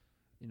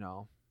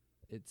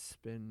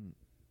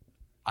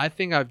 I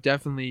think I've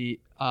definitely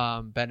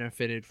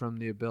benefited from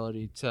the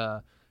ability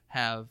to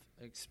have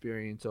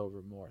experience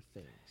over more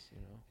things,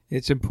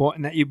 It's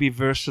important that you be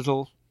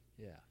versatile.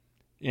 Yeah.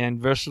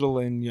 And versatile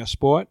in your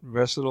sport,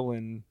 versatile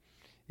in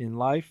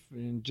life,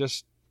 and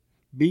just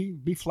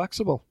be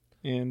flexible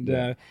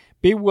and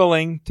be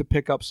willing to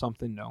pick up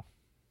something new.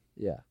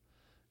 Yeah.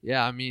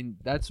 I mean,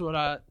 that's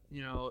what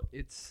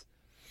it's,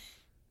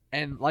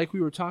 and like we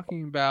were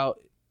talking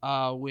about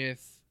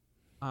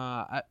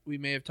we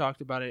may have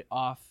talked about it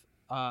off,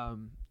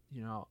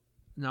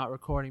 not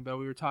recording, but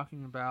we were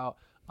talking about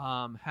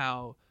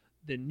how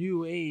the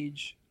new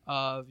age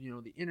of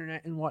the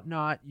internet and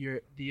whatnot,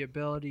 the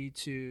ability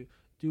to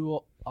do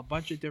a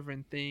bunch of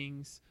different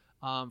things.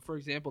 For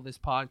example, this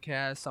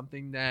podcast,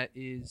 something that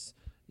is,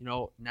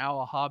 now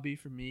a hobby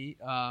for me,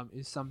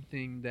 is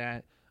something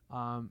that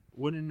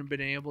wouldn't have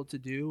been able to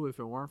do if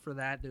it weren't for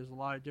that. There's a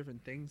lot of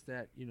different things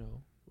that,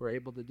 we're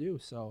able to do.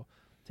 So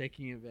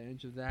taking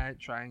advantage of that,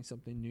 trying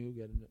something new,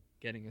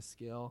 getting a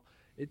skill.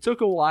 it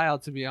took a while,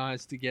 to be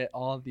honest, to get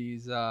all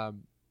these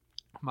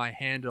my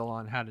handle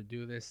on how to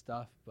do this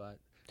stuff, but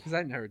because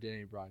I never did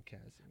any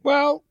broadcasting.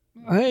 Well,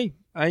 hey,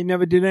 I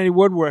never did any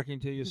woodworking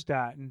till you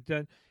start,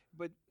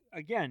 but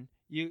again,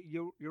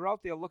 you're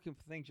out there looking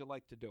for things you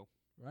like to do,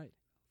 Right.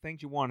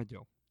 things you want to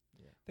do,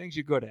 Yeah. things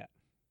you're good at,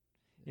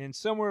 and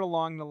somewhere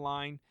along the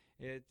line,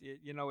 it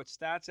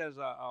starts as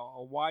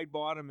a wide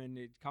bottom, and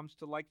it comes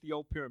to like the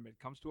old pyramid,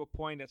 comes to a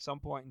point at some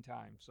point in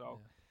time.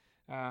 So,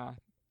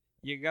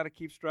 you got to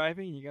keep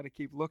striving, you got to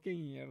keep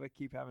looking, you got to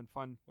keep having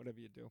fun, whatever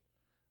you do.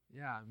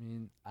 Yeah, I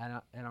mean,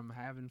 and I'm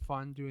having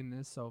fun doing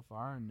this so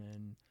far, and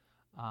then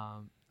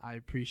I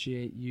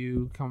appreciate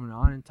you coming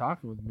on and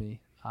talking with me.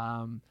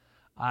 I'm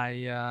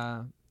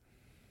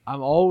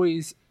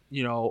always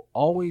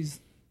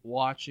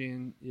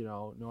watching,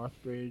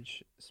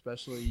 Northbridge,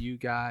 especially you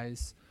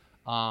guys,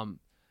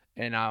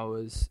 and I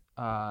was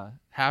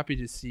happy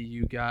to see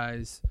you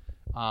guys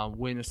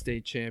win a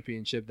state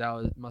championship.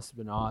 Must have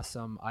been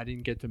awesome. I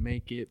didn't get to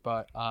make it,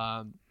 but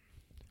to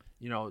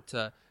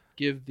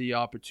give the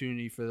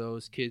opportunity for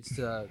those kids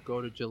to go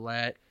to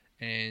Gillette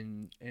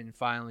and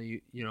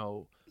finally,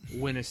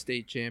 win a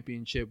state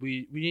championship.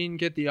 We didn't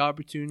get the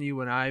opportunity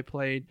when I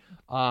played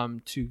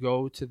to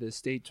go to the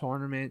state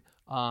tournament,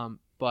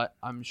 but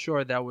I'm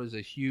sure that was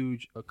a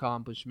huge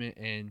accomplishment,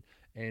 and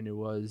it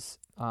was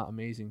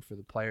amazing for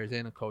the players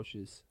and the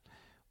coaches.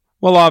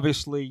 Well,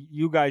 obviously,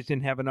 you guys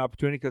didn't have an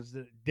opportunity because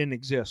it didn't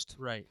exist.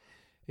 Right.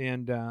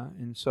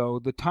 And so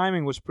the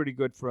timing was pretty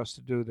good for us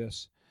to do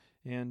this.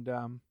 And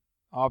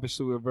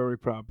obviously, we were very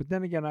proud. But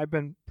then again, I've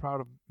been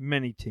proud of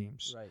many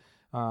teams. Right.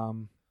 I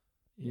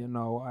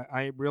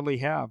really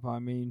have. I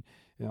mean,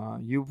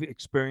 you've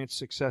experienced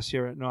success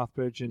here at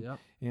Northbridge,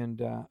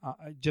 and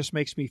it just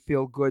makes me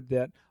feel good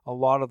that a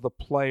lot of the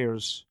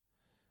players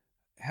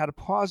had a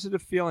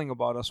positive feeling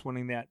about us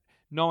winning that,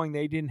 knowing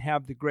they didn't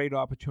have the great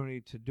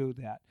opportunity to do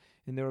that.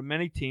 And there are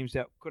many teams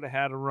that could have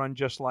had a run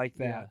just like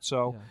that. Yeah.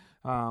 So,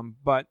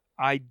 but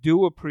I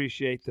do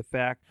appreciate the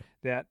fact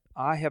that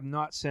I have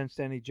not sensed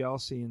any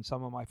jealousy in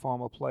some of my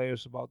former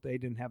players about they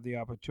didn't have the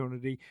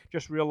opportunity.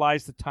 Just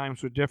realized the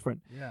times were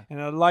different. Yeah.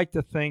 And I'd like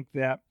to think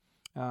that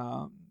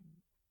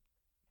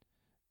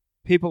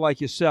people like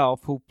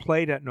yourself who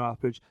played at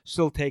Northbridge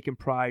still taking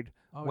pride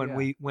when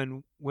we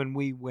win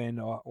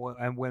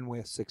and when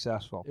we're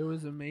successful. It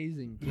was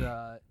amazing.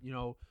 I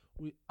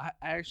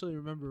actually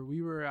remember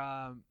we were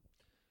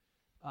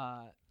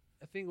I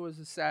think it was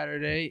a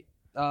Saturday.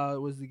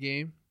 Was the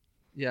game?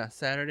 Yeah,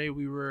 Saturday.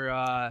 We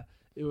were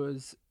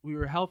we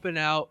were helping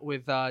out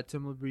with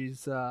Tim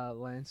Labree's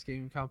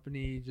landscaping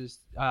company, just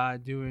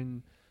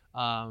doing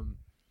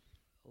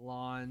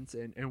lawns,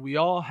 and we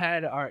all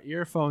had our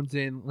earphones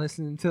in,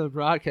 listening to the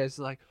broadcast,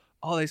 like,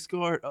 oh, they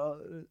scored,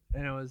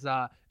 and it was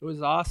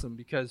awesome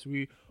because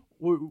we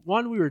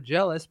were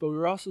jealous, but we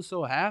were also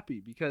so happy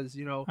because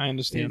I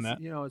understand that.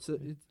 It's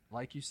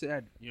like you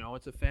said,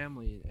 it's a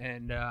family,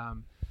 and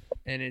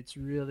it's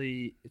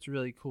really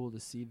cool to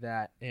see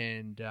that.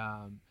 And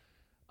a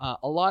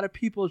lot of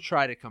people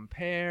try to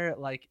compare.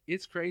 Like,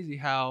 it's crazy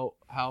how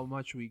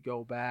much we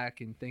go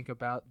back and think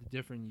about the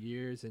different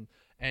years, and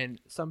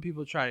some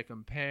people try to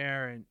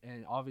compare,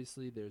 and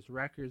obviously there's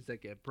records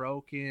that get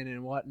broken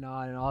and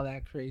whatnot and all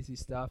that crazy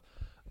stuff.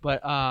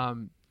 But I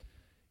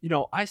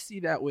see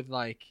that with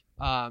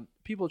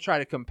people try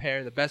to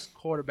compare the best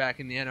quarterback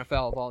in the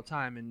NFL of all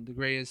time and the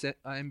greatest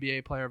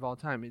NBA player of all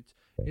time.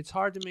 It's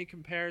hard to make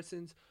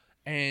comparisons.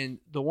 And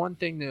the one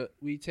thing that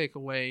we take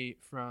away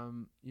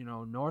from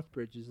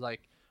Northbridge is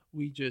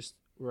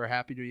we're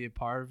happy to be a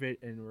part of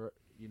it, and we're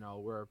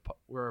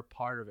a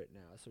part of it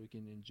now, so we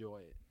can enjoy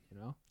it.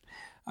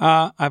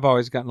 I've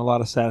always gotten a lot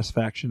of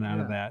satisfaction out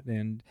of that,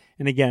 and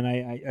again,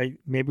 I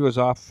maybe it was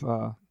off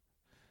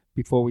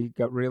before we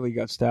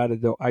got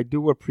started, though. I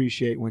do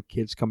appreciate when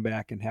kids come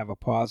back and have a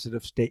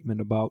positive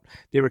statement about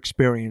their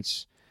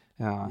experience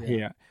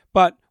here.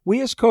 But we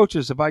as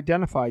coaches have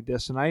identified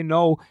this, and I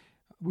know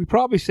we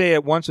probably say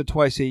it once or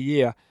twice a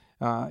year.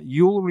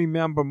 You'll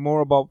remember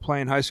more about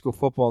playing high school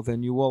football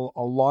than you will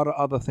a lot of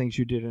other things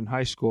you did in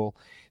high school.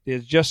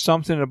 There's just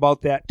something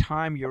about that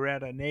time. You're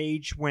at an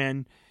age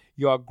when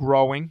you're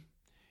growing.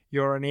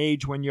 You're an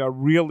age when you're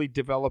really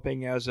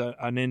developing as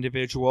an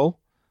individual,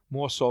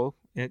 more so.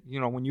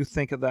 When you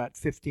think of that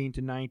 15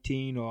 to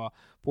 19 or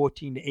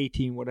 14 to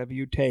 18, whatever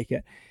you take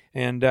it,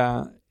 and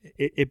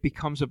it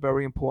becomes a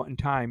very important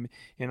time.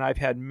 And I've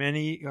had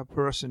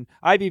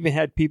I've even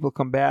had people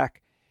come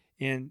back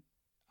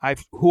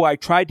who I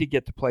tried to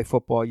get to play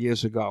football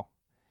years ago,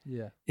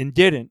 and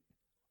didn't,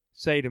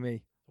 say to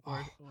me,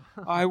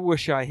 I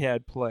wish I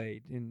had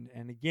played.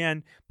 And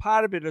again,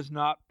 part of it is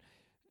not.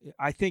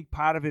 I think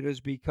part of it is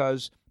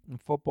because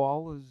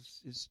football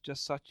is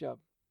just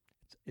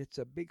it's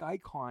a big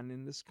icon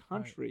in this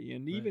country,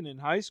 and even in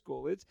high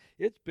school, it's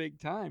big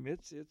time.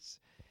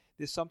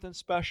 There's something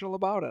special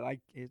about it.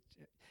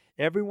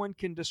 Everyone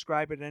can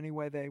describe it any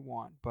way they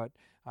want, but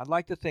I'd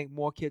like to think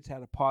more kids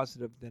had a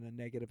positive than a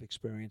negative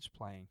experience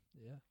playing.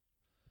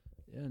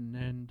 Yeah,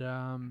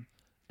 and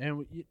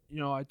And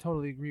I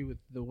totally agree with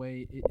the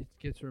way it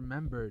gets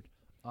remembered.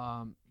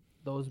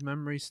 Those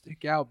memories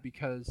stick out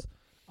because,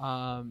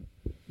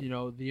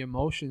 the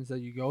emotions that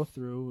you go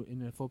through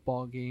in a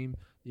football game,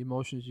 the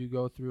emotions you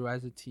go through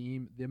as a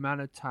team, the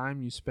amount of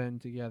time you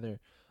spend together,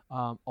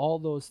 all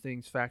those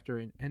things factor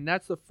in. And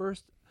that's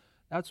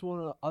one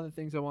of the other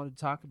things I wanted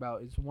to talk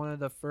about. Is one of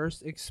the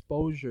first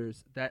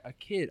exposures that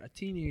a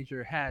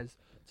teenager has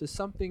to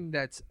something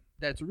that's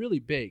really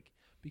big,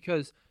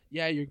 because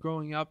you're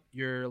growing up,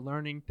 you're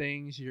learning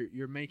things,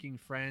 you're making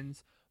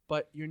friends,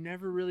 but you're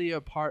never really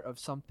a part of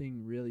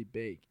something really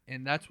big.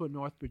 And that's what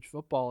Northbridge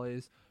football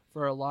is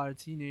for a lot of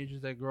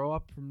teenagers that grow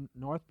up from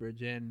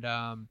Northbridge,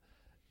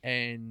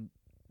 and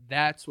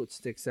that's what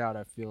sticks out.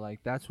 I feel like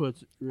that's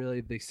what's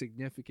really the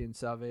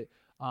significance of it.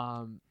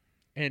 And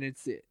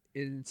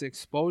it's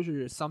exposure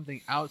to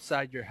something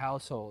outside your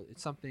household.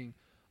 It's something,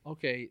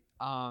 okay,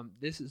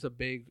 this is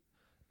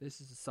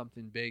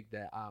something big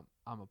that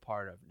I'm a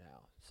part of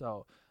now.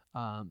 So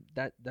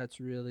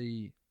that's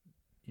really,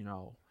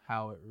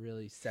 how it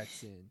really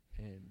sets in,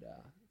 and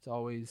it's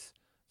always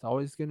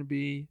going to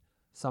be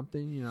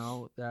something,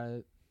 that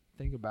I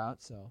think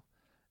about. So,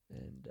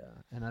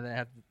 and I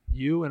have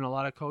you and a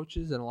lot of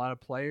coaches and a lot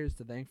of players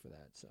to thank for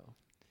that. So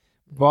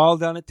we've all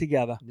done it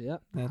together. Yeah,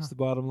 that's the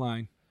bottom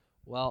line.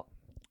 Well,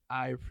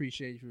 I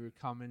appreciate you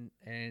coming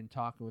and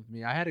talking with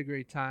me. I had a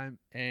great time,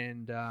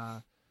 and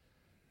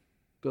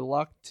good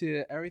luck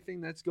to everything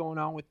that's going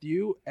on with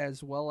you,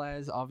 as well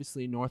as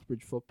obviously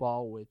Northbridge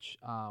football, which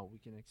we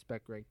can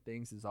expect great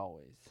things as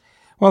always.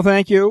 Well,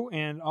 thank you.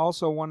 And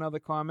also one other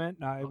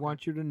comment. I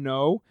want you to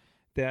know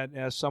that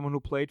as someone who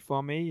played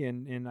for me,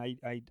 and I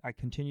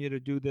continue to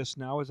do this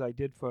now as I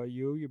did for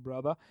you, your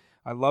brother,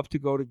 I love to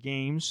go to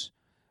games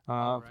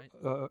who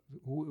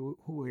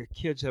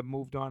kids have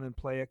moved on and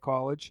play at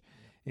college.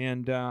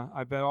 And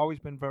I've always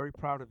been very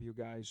proud of you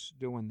guys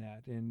doing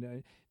that.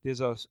 And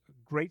there's a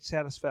great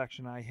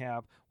satisfaction I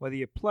have. Whether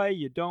you play,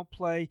 you don't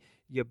play,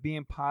 you're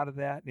being part of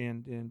that.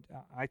 And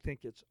I think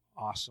it's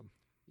awesome.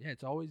 Yeah,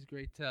 it's always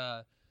great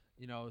to,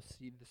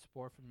 see the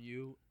support from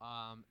you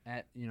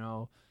at,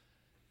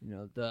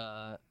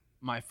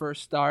 my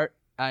first start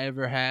I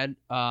ever had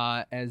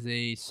as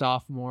a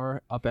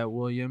sophomore up at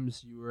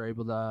Williams. You were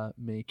able to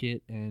make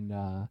it, and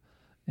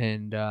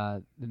then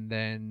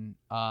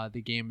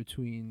the game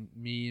between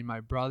me and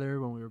my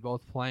brother when we were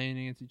both playing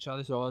against each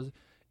other. So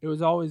it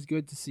was always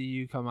good to see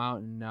you come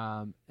out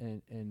and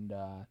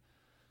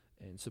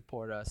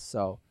support us.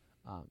 So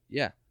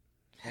yeah.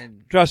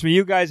 And trust me,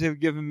 you guys have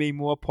given me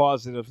more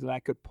positives than I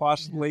could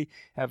possibly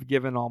have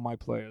given all my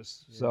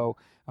players. Yeah. So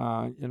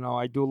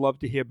I do love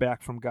to hear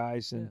back from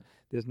guys, and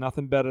there's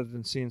nothing better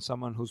than seeing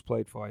someone who's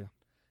played for you.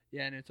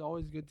 Yeah, and it's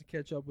always good to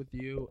catch up with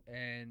you,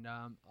 and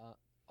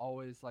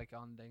always, like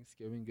on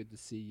Thanksgiving, good to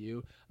see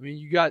you. I mean,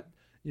 you got,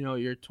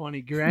 your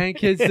 20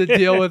 grandkids to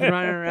deal with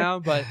running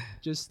around, but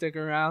just stick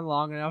around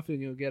long enough and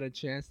you'll get a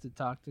chance to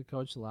talk to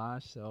Coach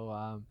Lach.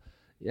 So,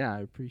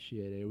 I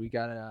appreciate it. We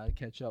got to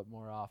catch up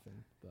more often.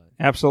 But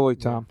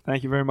absolutely, Tom. Yeah.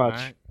 Thank you very much. All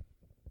right.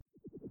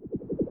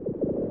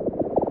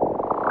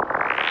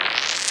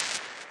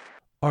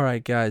 All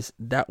right, guys,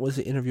 that was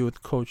the interview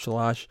with Coach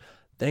Lach.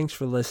 Thanks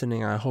for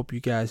listening. I hope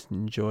you guys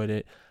enjoyed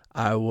it.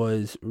 I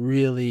was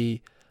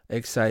really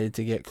excited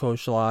to get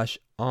Coach Lach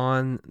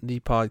on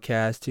the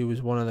podcast. He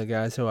was one of the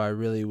guys who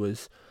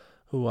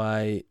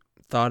I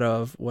thought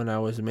of when I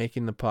was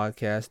making the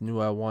podcast, knew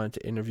I wanted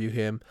to interview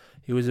him.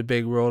 He was a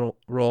big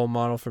role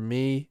model for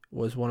me,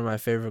 was one of my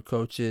favorite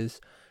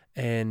coaches,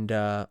 and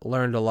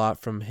learned a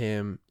lot from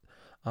him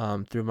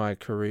through my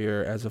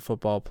career as a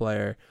football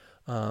player.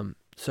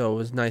 So it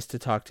was nice to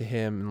talk to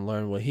him and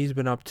learn what he's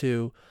been up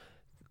to,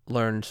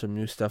 learn some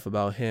new stuff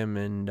about him,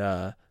 and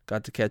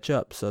got to catch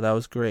up. So that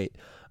was great.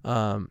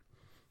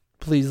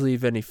 Please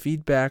leave any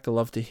feedback. I'd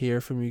love to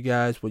hear from you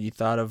guys, what you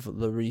thought of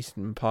the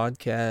recent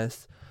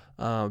podcast.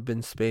 I've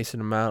been spacing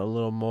them out a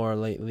little more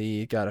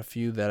lately. Got a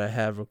few that I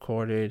have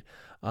recorded.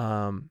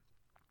 I'm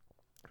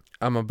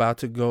about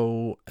to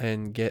go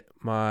and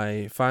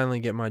finally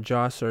get my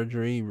jaw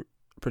surgery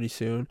pretty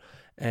soon,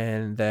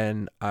 and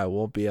then I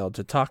won't be able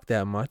to talk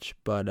that much,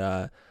 but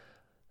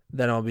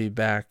then I'll be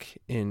back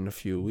in a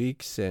few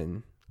weeks,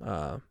 and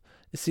it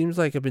seems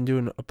like I've been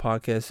doing a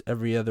podcast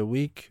every other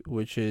week,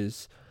 which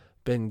has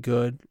been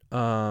good.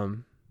 But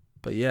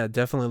yeah,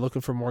 definitely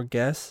looking for more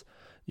guests.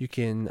 You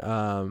can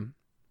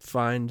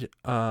find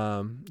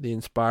the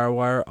Inspire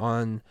Wire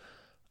on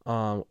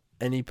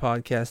any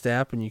podcast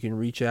app, and you can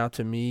reach out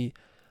to me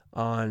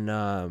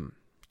on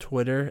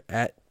Twitter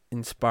at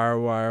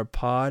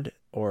InspireWirePod,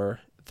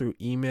 or through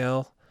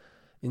email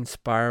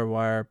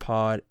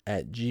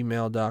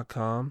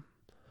inspirewirepod@gmail.com,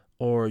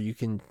 or you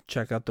can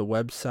check out the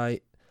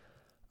website.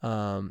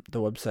 The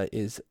website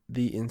is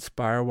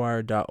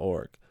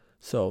theinspirewire.org.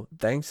 So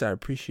thanks. I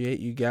appreciate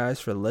you guys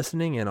for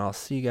listening, and I'll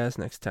see you guys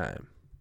next time.